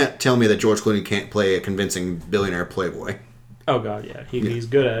you can't tell me that George Clooney can't play a convincing billionaire playboy. Oh god, yeah, he's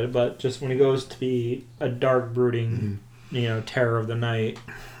good at it. But just when he goes to be a dark, brooding, terror of the night.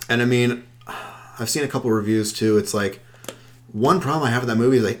 And I've seen a couple reviews too. It's like one problem I have with that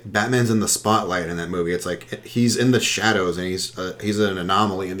movie is like Batman's in the spotlight in that movie. It's like he's in the shadows and he's an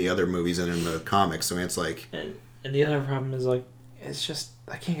anomaly in the other movies and in the comics. So it's like, and the other problem is like it's just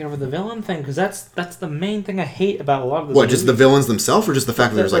I can't get over the villain thing because that's the main thing I hate about a lot of this. What, just the villains themselves, or just the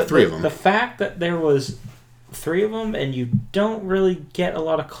fact that there's like three of them? The fact that there was 3 of them and you don't really get a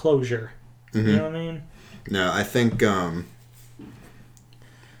lot of closure. Mm-hmm. You know what I mean? No, I think God,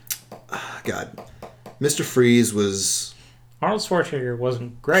 Mr. Freeze was. Arnold Schwarzenegger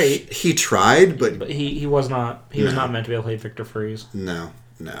wasn't great. He tried, but he was not. He was not meant to be able to play Victor Freeze. No.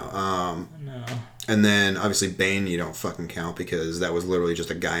 No. And then obviously Bane, you don't fucking count because that was literally just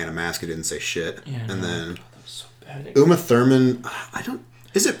a guy in a mask who didn't say shit. Yeah, and then that was so bad. Uma Thurman, I don't.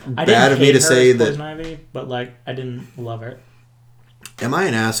 Is it bad of me to say that? Ivy, but like I didn't love it. Am I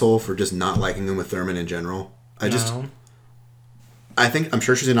an asshole for just not liking Uma Thurman in general? I'm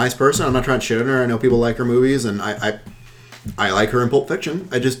sure she's a nice person. I'm not trying to shit on her. I know people like her movies, and I like her in Pulp Fiction.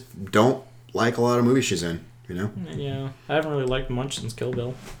 I just don't like a lot of movies she's in. Yeah, I haven't really liked much since Kill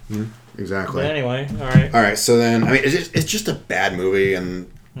Bill. Exactly. But anyway, all right. So then, it's just a bad movie, and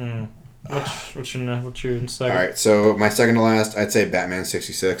what's your second? All right. So my second to last, I'd say Batman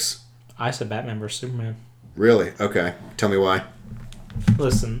 '66. I said Batman vs Superman. Really? Okay. Tell me why.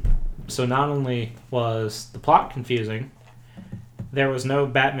 Listen. So not only was the plot confusing, there was no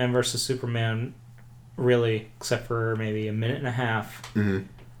Batman vs Superman, really, except for maybe a minute and a half. Mm-hmm.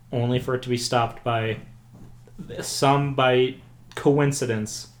 Only for it to be stopped by by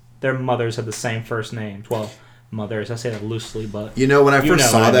coincidence, their mothers had the same first names. Well, mothers. I say that loosely, but when I first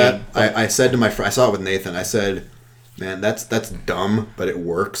saw that, I said to my friend, I saw it with Nathan. I said, "Man, that's dumb, but it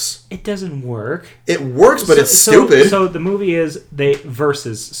works." It doesn't work. It works, but it's stupid. So the movie is they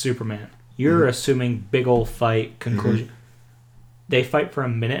versus Superman. You're assuming big old fight conclusion. Mm-hmm. They fight for a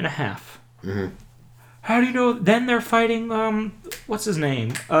minute and a half. Mm-hmm. How do you know? Then they're fighting. What's his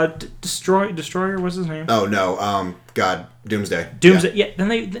name? Destroyer. What's his name? Oh no. God. Doomsday. Doomsday. Yeah.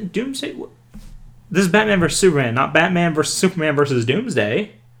 Then Doomsday. This is Batman versus Superman, not Batman versus Superman versus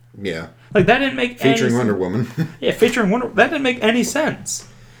Doomsday. Yeah. Like that didn't make featuring Wonder Woman. Yeah, featuring Wonder. That didn't make any sense.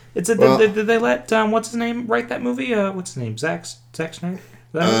 Did they let what's his name write that movie? What's his name? Zack Snyder.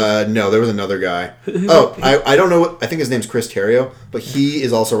 No, there was another guy. I don't know. I think his name's Chris Terrio, but he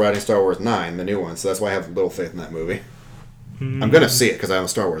is also writing Star Wars 9, the new one. So that's why I have little faith in that movie. I'm gonna see it because I'm a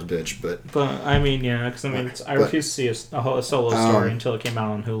Star Wars bitch, but I mean, yeah, because I refuse to see a solo story until it came out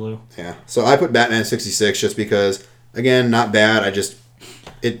on Hulu. Yeah, so I put Batman 66 just because, again, not bad. I just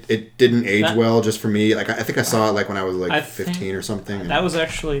it didn't age well just for me. Like I think I saw it like when I was like 15 or something. That was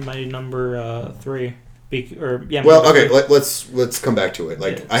actually my number 3. Let's come back to it.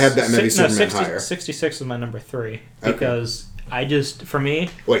 Like I had Batman v Superman higher. 66 is my number 3 because I just for me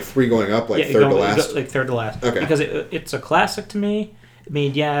 3 going up third to last. Like third to last. Okay. Because it's a classic to me. I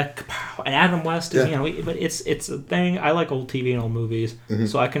mean, yeah, Adam West is but it's a thing. I like old TV and old movies,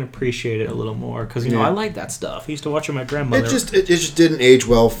 so I can appreciate it a little more because I like that stuff. I used to watch it with my grandmother. It just didn't age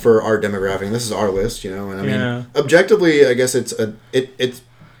well for our demographic. And this is our list, and I mean, objectively, I guess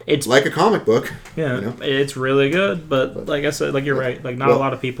it's like a comic book. Yeah, it's really good, but like I said, like you're right. Like not a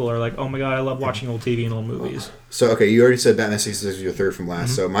lot of people are like, oh my god, I love watching old TV and old movies. So okay, you already said Batman 66 is your third from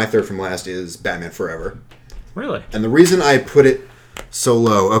last. So my third from last is Batman Forever. Really? And the reason I put it so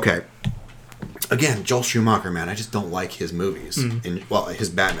low, okay. Again, Joel Schumacher, man, I just don't like his movies. His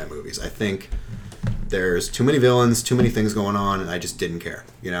Batman movies. I think there's too many villains, too many things going on, and I just didn't care.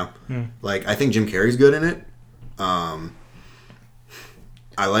 Like I think Jim Carrey's good in it.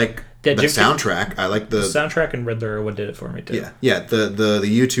 I like the soundtrack. I like the soundtrack and Riddler are what did it for me too. Yeah. The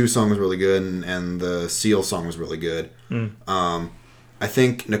U2 song was really good, and the Seal song was really good. I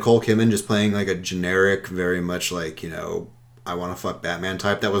think Nicole Kidman just playing like a generic, very much like I want to fuck Batman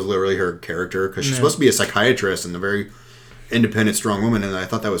type. That was literally her character because she's supposed to be a psychiatrist and a very independent, strong woman. And I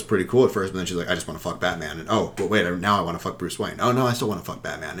thought that was pretty cool at first. But then she's like, I just want to fuck Batman. And wait, now I want to fuck Bruce Wayne. Oh no, I still want to fuck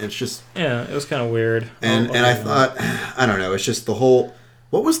Batman. It's just it was kind of weird. And I thought, I don't know. It's just the whole.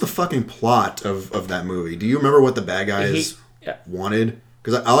 What was the fucking plot of that movie? Do you remember what the bad guys wanted?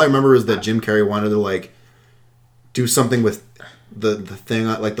 Because all I remember is that Jim Carrey wanted to like do something with the thing,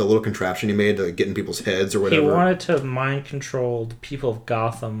 like the little contraption he made to get in people's heads or whatever. He wanted to mind control the people of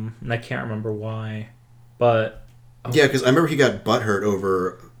Gotham, and I can't remember why. But yeah, because I remember he got butthurt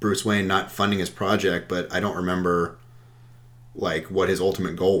over Bruce Wayne not funding his project, but I don't remember like what his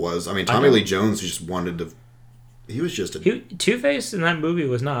ultimate goal was. I mean, Tommy Lee Jones just wanted to. He was just Two-Face in that movie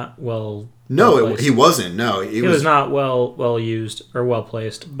was not well. No, he wasn't. No, he was not well used or well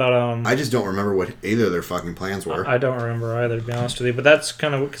placed. But I just don't remember what either of their fucking plans were. I don't remember either, to be honest with you. But that's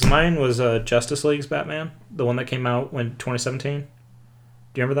kind of because mine was Justice League's Batman, the one that came out in 2017.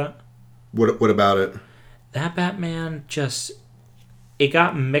 Do you remember that? What about it? That Batman it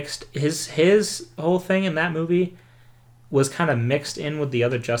got mixed. His whole thing in that movie was kind of mixed in with the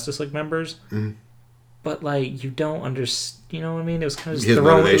other Justice League members. Mm. But, like, you don't understand, you know what I mean? It was kind of his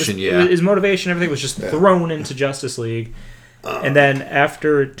motivation, his motivation, everything was just thrown into Justice League. And then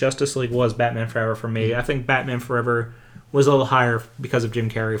after Justice League was Batman Forever for me. I think Batman Forever was a little higher because of Jim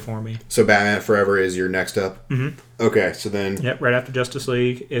Carrey for me. So Batman Forever is your next up? Mm-hmm. Okay, so then... Yep, right after Justice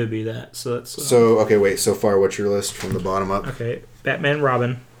League, it would be that. So that's... okay, wait, so far, what's your list from the bottom up? Okay, Batman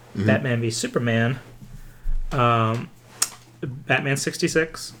Robin, Batman v Superman, Batman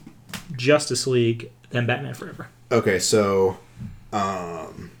 66, Justice League... Then Batman Forever. Okay, so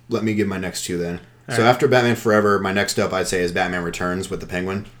let me give my next two then. So after Batman Forever, my next up I'd say is Batman Returns with the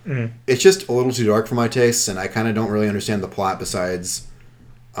Penguin. Mm-hmm. It's just a little too dark for my tastes, and I kind of don't really understand the plot besides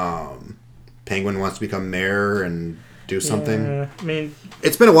Penguin wants to become mayor and do something. Yeah, I mean...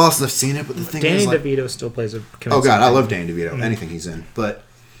 It's been a while since I've seen it, but the thing is... Danny DeVito still plays a... Oh god, I love Danny DeVito. Mm-hmm. Anything he's in. But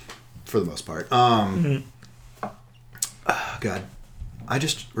for the most part. God. I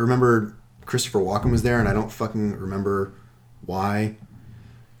just remember... Christopher Walken was there, and I don't fucking remember why.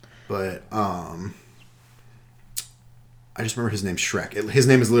 But I just remember his name's Shrek. His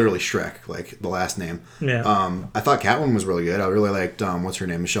name is literally Shrek, like the last name. Yeah. I thought Catwoman was really good. I really liked what's her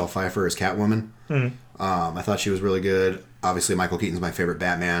name, Michelle Pfeiffer as Catwoman. Mm. I thought she was really good. Obviously, Michael Keaton's my favorite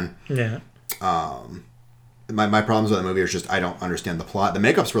Batman. Yeah. And my problems with that movie are just I don't understand the plot. The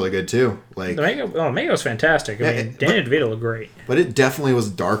makeup's really good too. Like the makeup's fantastic. I mean, Danny DeVito looked great. But it definitely was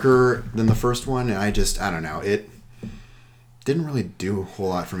darker than the first one, and I don't know. It didn't really do a whole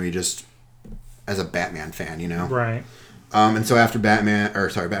lot for me just as a Batman fan, you know? Right. And so after Batman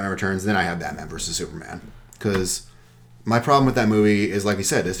Returns, then I have Batman versus Superman. Because my problem with that movie is, like we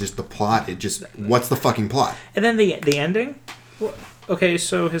said, it's just the plot. What's the fucking plot? And then the ending? Okay,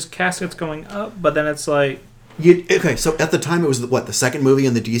 so his casket's going up, but then it's like... Okay, so at the time it was, the second movie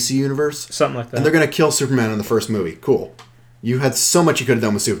in the DC universe? Something like that. And they're going to kill Superman in the first movie. Cool. You had so much you could have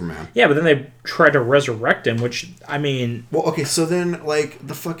done with Superman. Yeah, but then they tried to resurrect him, which, I mean... Well, okay, so then, like,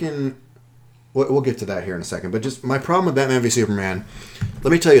 the fucking... We'll get to that here in a second, but just my problem with Batman v Superman,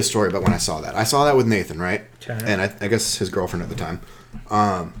 let me tell you a story about when I saw that. I saw that with Nathan, right? Okay. And I guess his girlfriend at the time.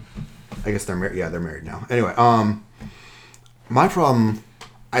 I guess they're married. Yeah, they're married now. Anyway, my problem,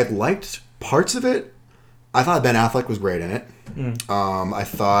 I liked parts of it. I thought Ben Affleck was great in it. I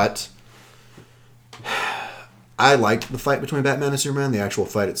thought... I liked the fight between Batman and Superman, the actual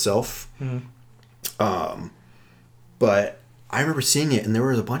fight itself. But I remember seeing it, and there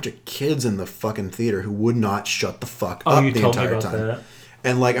was a bunch of kids in the fucking theater who would not shut the fuck up the entire time. That.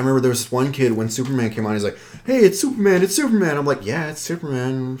 And, like, I remember there was this one kid, when Superman came on, he's like, hey, it's Superman, it's Superman. I'm like, yeah, it's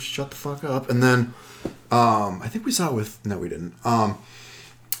Superman, shut the fuck up. And then, I think we saw it with... No, we didn't. And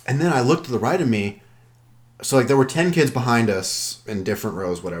then I looked to the right of me. So, like, there were 10 kids behind us in different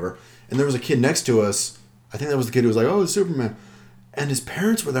rows, whatever. And there was a kid next to us. I think that was the kid who was like, oh, it's Superman. And his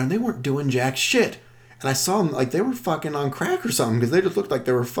parents were there, and they weren't doing jack shit. And I saw them, like, they were fucking on crack or something, because they just looked like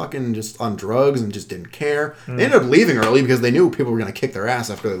they were fucking just on drugs and just didn't care. They ended up leaving early because they knew people were going to kick their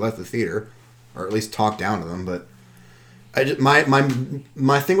ass after they left the theater. Or at least talk down to them, but... My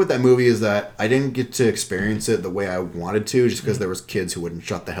thing with that movie is that I didn't get to experience it the way I wanted to, just because there was kids who wouldn't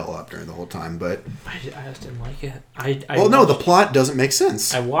shut the hell up during the whole time. But I just didn't like it. The plot doesn't make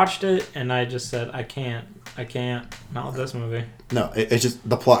sense. I watched it and I just said I can't, not with this movie. No, it's just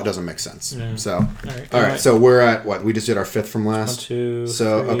the plot doesn't make sense. Yeah. So all right. So we're at what we just did our fifth from last. 1, 2,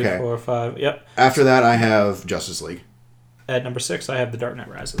 3, 4, 5. Yep. After that, I have Justice League. At number 6, I have The Dark Knight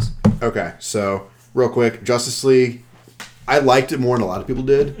Rises. Okay, so real quick, Justice League. I liked it more than a lot of people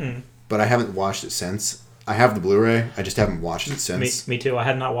did, but I haven't watched it since. I have the Blu-ray. I just haven't watched it since. Me too. I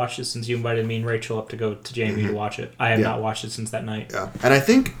had not watched it since you invited me and Rachel up to go to JMU to watch it. I have not watched it since that night. Yeah, and I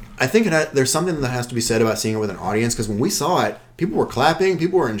think there's something that has to be said about seeing it with an audience, because when we saw it, people were clapping,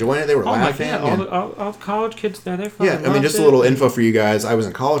 people were enjoying it, they were laughing. All the college kids there, they fucking I mean, just a little info for you guys. I was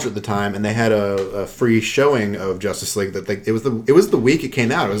in college at the time, and they had a free showing of Justice League. It was the week it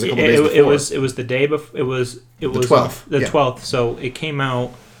came out. It was a couple days before. It was the day before. It was the 12th. The 12th. So it came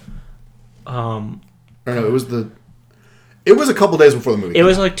out. It was a couple days before the movie. It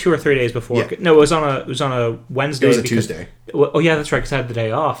was like 2 or 3 days before. Yeah. No, it was on a Wednesday. It was a Tuesday. Oh yeah, that's right. Because I had the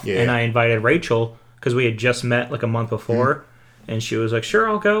day off, yeah. And I invited Rachel because we had just met like a month before, and she was like, "Sure,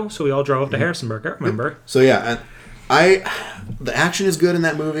 I'll go." So we all drove up to Harrisonburg. I remember. So yeah, the action is good in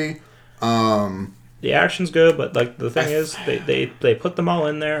that movie. The action's good, but like the thing is, they put them all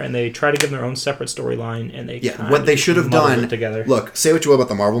in there and they try to give them their own separate storyline, and they what they should have done together. Look, say what you will about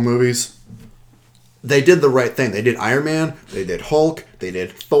the Marvel movies. They did the right thing. They did Iron Man, they did Hulk, they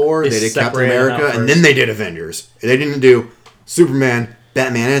did Thor, they did Captain America, and then they did Avengers. They didn't do Superman,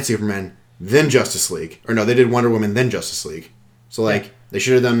 Batman, and Superman, then Justice League. Or no, they did Wonder Woman, then Justice League. So, they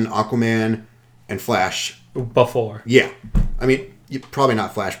should have done Aquaman and Flash. Before. Yeah. I mean, probably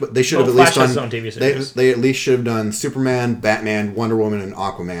not Flash, but they should have at least done... Flash has his own TV series. They at least should have done Superman, Batman, Wonder Woman, and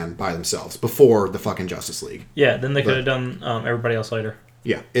Aquaman by themselves before the fucking Justice League. Yeah, then they could have done everybody else later.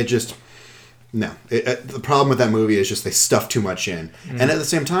 Yeah, it just... No. The problem with that movie is just they stuffed too much in. And at the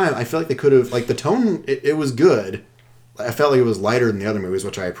same time, I feel like they could have... Like, the tone, it was good. I felt like it was lighter than the other movies,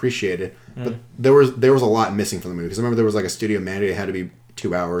 which I appreciated. But there was a lot missing from the movie. Because I remember there was like a studio mandate. It had to be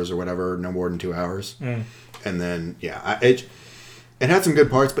 2 hours or whatever, no more than 2 hours. And then, it had some good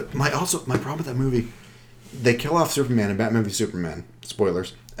parts. But my problem with that movie, they kill off Superman in Batman v Superman.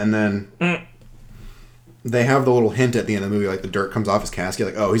 Spoilers. And then... They have the little hint at the end of the movie, like the dirt comes off his casket,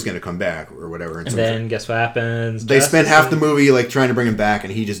 like, oh, he's going to come back, or whatever. And then, guess what happens? They spend half the movie, like, trying to bring him back,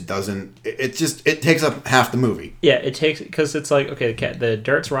 and he just doesn't... It takes up half the movie. Yeah, it takes... Because it's like, okay, the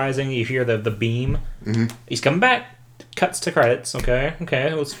dirt's rising, you hear the beam. He's coming back. Cuts to credits, okay,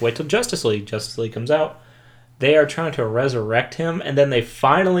 let's wait till Justice League. Justice League comes out. They are trying to resurrect him, and then they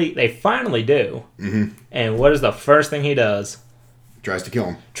finally do. And what is the first thing he does? Tries to kill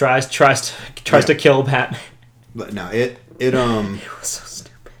him. Tries to kill Batman. But no, it was so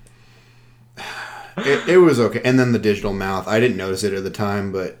stupid. it was okay. And then the digital mouth. I didn't notice it at the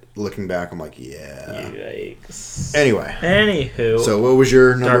time, but looking back, I'm like, yeah. Yikes. Anyway. Anywho. So what was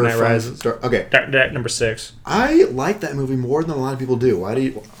your number? Dark Knight Rises. Okay. Number 6. I like that movie more than a lot of people do. Why do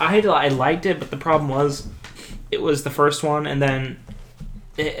you? I liked it, but the problem was, it was the first one, and then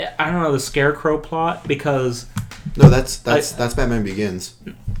I don't know the Scarecrow plot because. No, that's Batman Begins.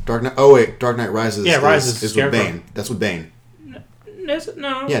 Dark Knight. Oh wait, Dark Knight Rises. Yeah, Rises is with Bane. That's with Bane. Is it?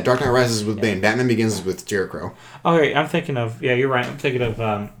 No. Yeah, Dark Knight Rises is with Bane. Batman Begins is with Scarecrow. Okay, I'm thinking of. Yeah, you're right. I'm thinking of.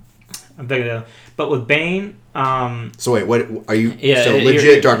 But with Bane. So wait, what are you? Yeah. So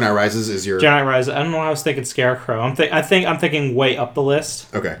legit, Dark Knight Rises is your. Dark Knight Rises. I don't know why I was thinking Scarecrow. I'm thinking way up the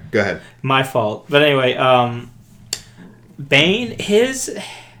list. Okay, go ahead. My fault. But anyway, Bane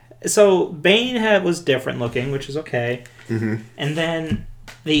Bane was different looking, which is okay. Mm-hmm. And then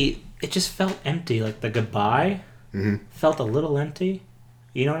it just felt empty. Like the goodbye felt a little empty.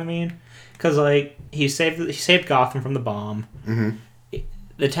 You know what I mean? Because like he saved Gotham from the bomb. Mm-hmm.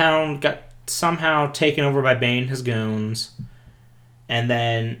 The town got somehow taken over by Bane, his goons, and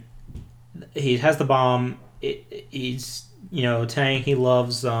then he has the bomb. He's saying he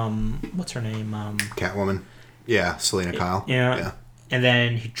loves what's her name? Catwoman. Yeah, Selena Kyle. Yeah. And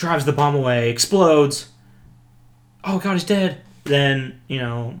then he drives the bomb away, explodes. Oh God, he's dead. Then,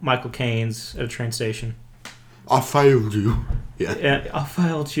 Michael Caine's at a train station. I failed you. Yeah. I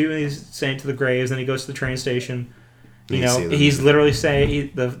failed you. And he's saying to the graves. Then he goes to the train station. He's Literally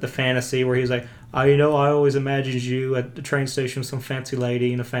saying the fantasy where he's like, I always imagined you at the train station with some fancy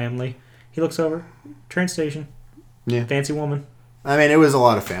lady and a family. He looks over, train station. Yeah. Fancy woman. I mean, it was a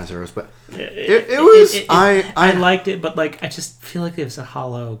lot of fan service, but I liked it, but like I just feel like it was a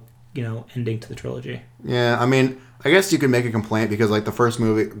hollow, ending to the trilogy. Yeah, I mean, I guess you could make a complaint because like the first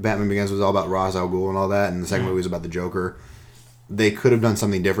movie, Batman Begins, was all about Ra's al Ghul and all that, and the second movie was about the Joker. They could have done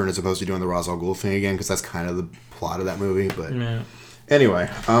something different as opposed to doing the Ra's al Ghul thing again because that's kind of the plot of that movie. But anyway,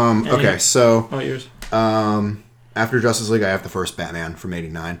 okay, so yours. After Justice League, I have the first Batman from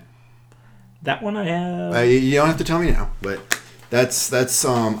 '89. That one I have. You don't have to tell me now, but. That's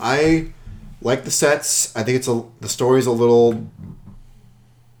I like the sets. I think the story's a little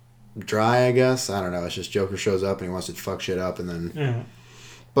dry, I guess. I don't know. It's just Joker shows up and he wants to fuck shit up and then. Yeah.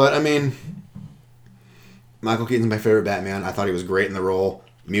 But I mean, Michael Keaton's my favorite Batman. I thought he was great in the role.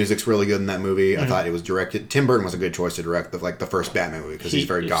 Music's really good in that movie. I thought it was directed. Tim Burton was a good choice to direct the first Batman movie because he's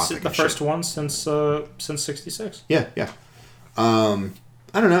very gothic. The first one since '66. Yeah. I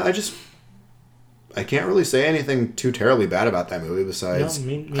don't know. I can't really say anything too terribly bad about that movie. Besides,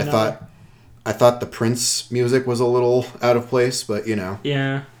 I thought the Prince music was a little out of place, but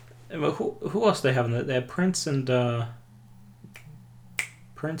Yeah, but who else they have in that? They have Prince and.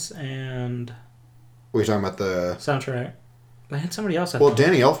 We're talking about the soundtrack. They had somebody else. Well,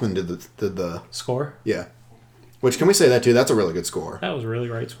 Danny Elfman did the score. Yeah, which can we say that too? That's a really good score. That was a really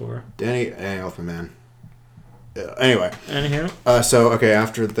great score. Danny Elfman, man. Anyway. Anywho. So, okay,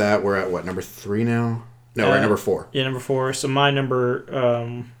 after that, we're at what, number 3 now? No, we're at number 4. Yeah, number 4. So mine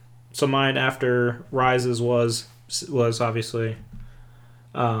after Rises was obviously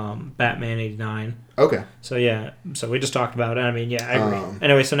Batman 89. Okay. So, yeah. So we just talked about it. I mean, yeah, I agree.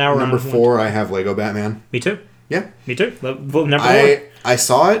 Anyway, so now we're number 4, I have Lego Batman. Me too. Yeah. Me too. Number 1. I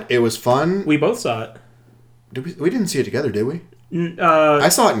saw it. It was fun. We both saw it. We didn't see it together, did we? I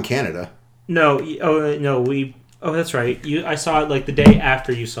saw it in Canada. No. Oh, that's right. I saw it like the day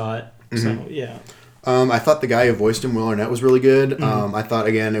after you saw it. Mm-hmm. So yeah. I thought the guy who voiced him, Will Arnett, was really good. Mm-hmm. I thought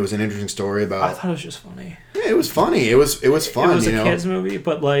again it was an interesting story about. I thought it was just funny. Yeah, it was funny. It was fun. It was a kids movie,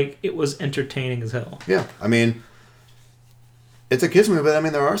 but like it was entertaining as hell. Yeah, I mean, it's a kids movie, but I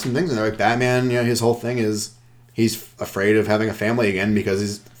mean there are some things in there. Like Batman, his whole thing is he's afraid of having a family again because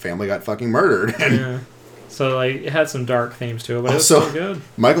his family got fucking murdered. Yeah. So like it had some dark themes to it, but it was still good.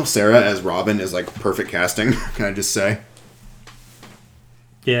 Michael Cera as Robin is like perfect casting. Can I just say?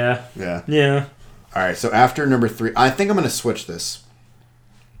 Yeah. Yeah. Yeah. All right. So after number 3, I think I'm gonna switch this.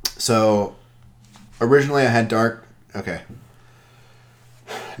 So originally I had Okay.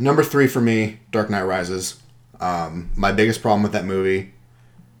 Number 3 for me, Dark Knight Rises. My biggest problem with that movie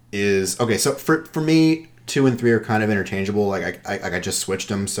is so for me 2 and 3 are kind of interchangeable. Like I just switched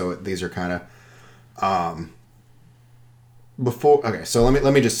them, so these are kind of. So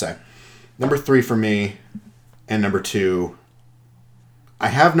let me just say, number 3 for me, and number 2. I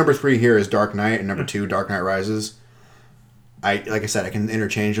have number 3 here as Dark Knight, and number 2 Dark Knight Rises. Like I said, I can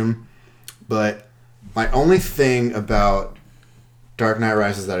interchange them, but my only thing about Dark Knight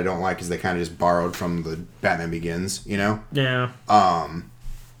Rises that I don't like is they kind of just borrowed from the Batman Begins, Yeah.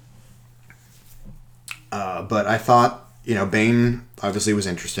 But I thought Bane obviously was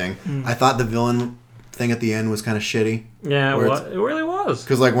interesting. I thought the villain thing at the end was kind of shitty. Yeah, it really was.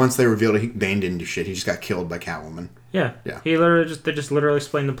 Because like once they revealed it, Bane didn't do shit. He just got killed by Catwoman. Yeah. He they just literally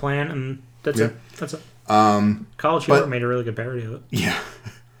explained the plan, and that's it. That's it. College Humor made a really good parody of it. Yeah.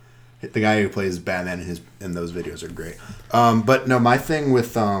 The guy who plays Batman in those videos are great. But no, my thing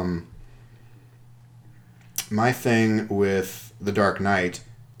with The Dark Knight,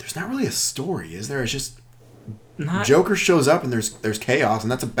 there's not really a story, is there? It's just Joker shows up and there's chaos,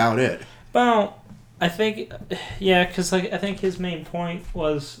 and that's about it. Well, I think, because I think his main point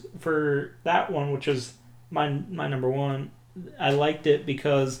was for that one, which is my number one. I liked it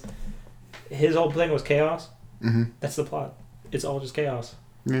because his whole thing was chaos. Mm-hmm. That's the plot. It's all just chaos.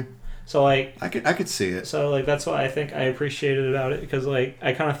 Yeah. So like I could see it. So like that's what I think I appreciated about it, because like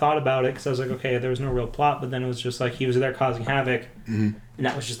I kind of thought about it because I was like, okay, there was no real plot, but then it was just like he was there causing havoc, and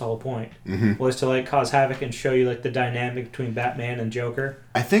that was just the whole point, was to like cause havoc and show you like the dynamic between Batman and Joker.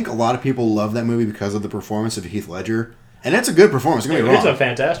 I think a lot of people love that movie because of the performance of Heath Ledger. And it's a good performance, don't get me wrong. It's a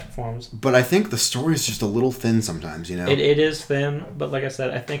fantastic performance. But I think the story is just a little thin sometimes, you know? It is thin, but like I said,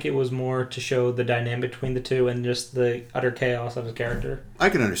 I think it was more to show the dynamic between the two and just the utter chaos of his character.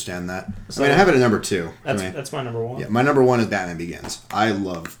 I can understand that. So, I mean, I have it at number 2. That's my number 1. Yeah, my number 1 is Batman Begins. I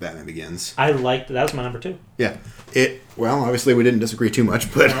love Batman Begins. That was my number 2. Yeah. Well, obviously we didn't disagree too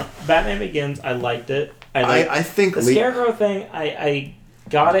much, but... Batman Begins, I liked it. I think... The Scarecrow thing, I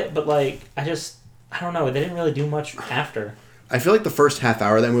got it, but like, I don't know, they didn't really do much after. I feel like the first half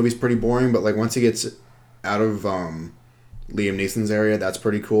hour of that movie's pretty boring, but like once he gets out of Liam Neeson's area, that's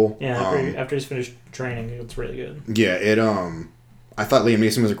pretty cool. Yeah, after he's finished training, it's really good. Yeah, I thought Liam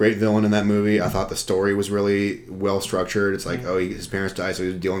Neeson was a great villain in that movie. I thought the story was really well structured. It's like, his parents died, so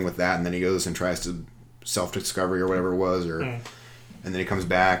he was dealing with that, and then he goes and tries to self-discovery or whatever it was, and then he comes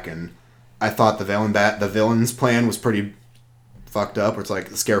back, and I thought the villain's plan was pretty fucked up. Where it's like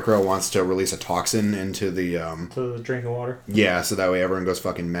the Scarecrow wants to release a toxin into the to the drinking water. Yeah, so that way everyone goes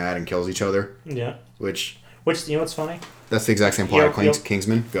fucking mad and kills each other. Yeah. Which you know what's funny? That's the exact same plot of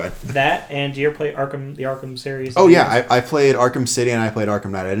Kingsman. Go ahead. That, and do you ever play the Arkham series? Oh yeah, I played Arkham City and I played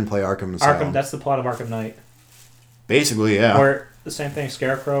Arkham Knight. I didn't play Arkham Asylum. That's the plot of Arkham Knight. Basically, yeah. Where the same thing,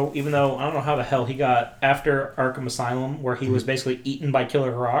 Scarecrow. Even though I don't know how the hell he got after Arkham Asylum, where he was basically eaten by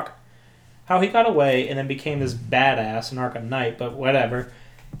Killer Croc. How he got away and then became this badass in Arkham Knight, but whatever.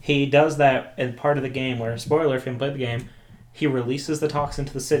 He does that in part of the game where, spoiler if you haven't played the game, he releases the toxin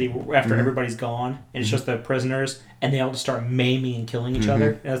to the city after everybody's gone, and it's just the prisoners, and they all just start maiming and killing each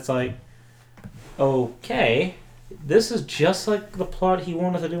other. And it's like, okay, this is just like the plot he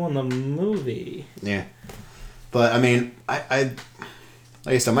wanted to do in the movie. Yeah. But, I mean, like I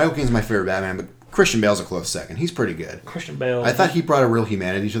said, Michael Keaton's my favorite Batman, but Christian Bale's a close second. He's pretty good. Christian Bale. I thought he brought a real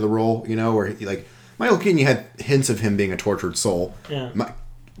humanity to the role, you know, where he, like, Michael Keaton, you had hints of him being a tortured soul. Yeah.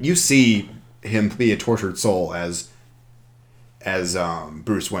 You see him be a tortured soul as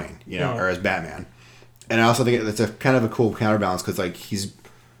Bruce Wayne, you know, or as Batman. And I also think it's a kind of a cool counterbalance because, like,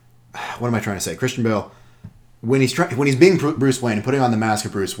 what am I trying to say? Christian Bale, when he's being Bruce Wayne and putting on the mask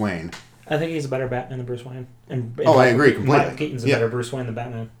of Bruce Wayne, I think he's a better Batman than Bruce Wayne. I agree completely. Michael Keaton's a better Bruce Wayne than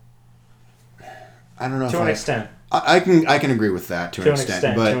Batman. I don't know. To an extent. I can agree with that to an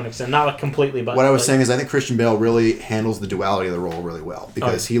extent, but to an extent, not like completely. But what I was saying is, I think Christian Bale really handles the duality of the role really well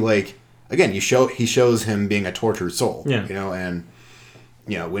because he he shows him being a tortured soul, you know, and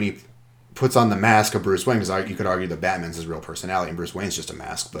you know when he puts on the mask of Bruce Wayne, because you could argue that Batman's his real personality and Bruce Wayne's just a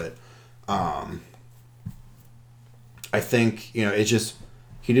mask, but I think it's just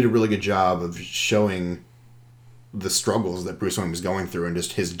he did a really good job of showing the struggles that Bruce Wayne was going through and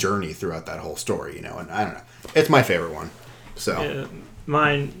just his journey throughout that whole story, you know, and I don't know. It's my favorite one. So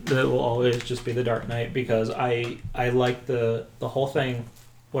mine will always just be The Dark Knight because I like the whole thing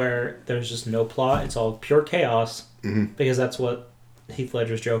where there's just no plot. It's all pure chaos because that's what Heath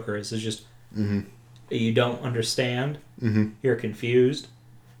Ledger's Joker is. It's just you don't understand. You're confused.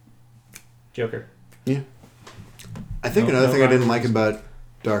 Joker. Yeah. I think another thing I didn't like about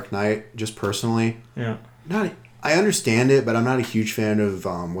Dark Knight, just personally. Yeah. I understand it, but I'm not a huge fan of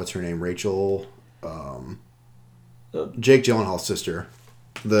what's her name, Rachel, Jake Gyllenhaal's sister,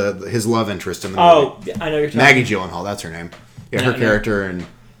 his love interest in the movie. Oh, I know you're talking. Maggie Gyllenhaal, that's her name. Yeah, her character and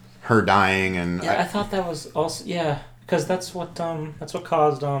her dying and. Yeah, I thought that was also because that's what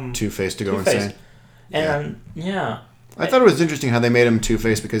caused Two-Face to go insane. And I thought it was interesting how they made him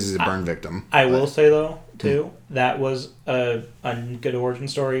Two-Face because he's a burn victim. I will say though, too, that was a good origin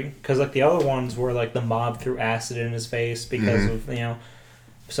story because like the other ones were like the mob threw acid in his face because of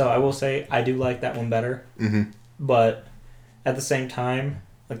So I will say I do like that one better. But at the same time,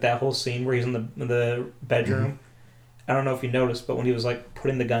 like that whole scene where he's in the bedroom I don't know if you noticed, but when he was like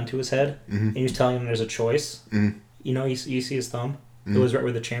putting the gun to his head, and he was telling him there's a choice, you know, you see his thumb. It was right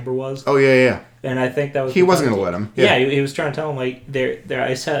where the chamber was. Oh yeah. And I think that was he wasn't gonna let him. Yeah, he was trying to tell him like there.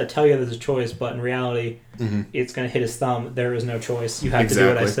 I said tell you there's a choice, but in reality, it's gonna hit his thumb. There is no choice. You have to do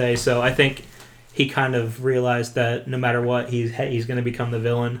what I say. So I think he kind of realized that no matter what, he's gonna become the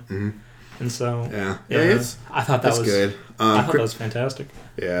villain. And so I thought that was good. I thought that was fantastic.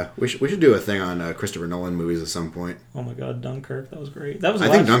 Yeah, we should do a thing on Christopher Nolan movies at some point. Oh my God, Dunkirk, that was great. That was. I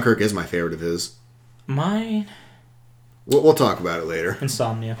think Dunkirk is my favorite of his. Mine. We'll talk about it later.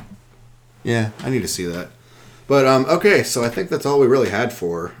 Insomnia. Yeah, I need to see that. But okay, so I think that's all we really had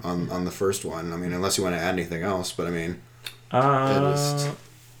for on the first one. I mean, unless you want to add anything else, but I mean,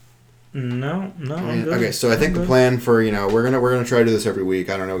 no. Okay, so I think the plan for we're gonna try to do this every week.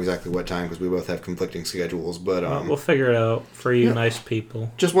 I don't know exactly what time because we both have conflicting schedules, but we'll figure it out for you, nice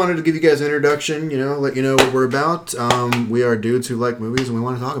people. Just wanted to give you guys an introduction. Let you know what we're about. We are dudes who like movies and we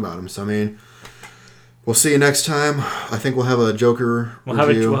want to talk about them. So I mean. We'll see you next time. I think we'll have a Joker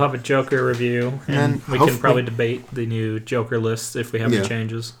review. We'll have a Joker review, and we can probably debate the new Joker list if we have any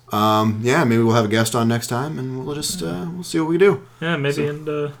changes. Maybe we'll have a guest on next time, and we'll just we'll see what we do. Yeah, maybe.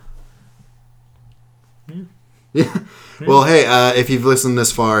 Yeah. Well, hey, if you've listened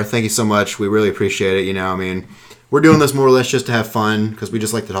this far, thank you so much. We really appreciate it. I mean, we're doing this more or less just to have fun because we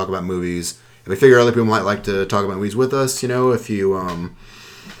just like to talk about movies. And we figure other people might like to talk about movies with us. If you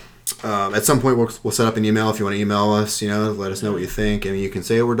at some point we'll set up an email if you want to email us. Let us know what you think, and you can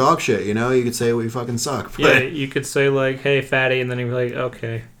say we're dog shit. You can say we fucking suck. Yeah, you could say like, "Hey, fatty," and then you'd be like,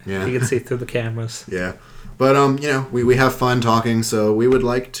 "Okay." Yeah. You can see through the cameras. Yeah, but we have fun talking, so we would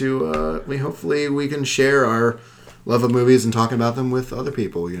like to. Hopefully we can share our love of movies and talking about them with other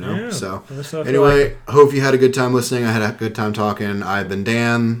people. Yeah, so anyway, hope you had a good time listening. I had a good time talking. I've been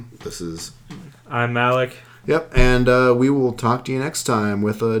Dan. I'm Alec. Yep, and we will talk to you next time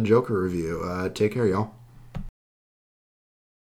with a Joker review. Take care, y'all.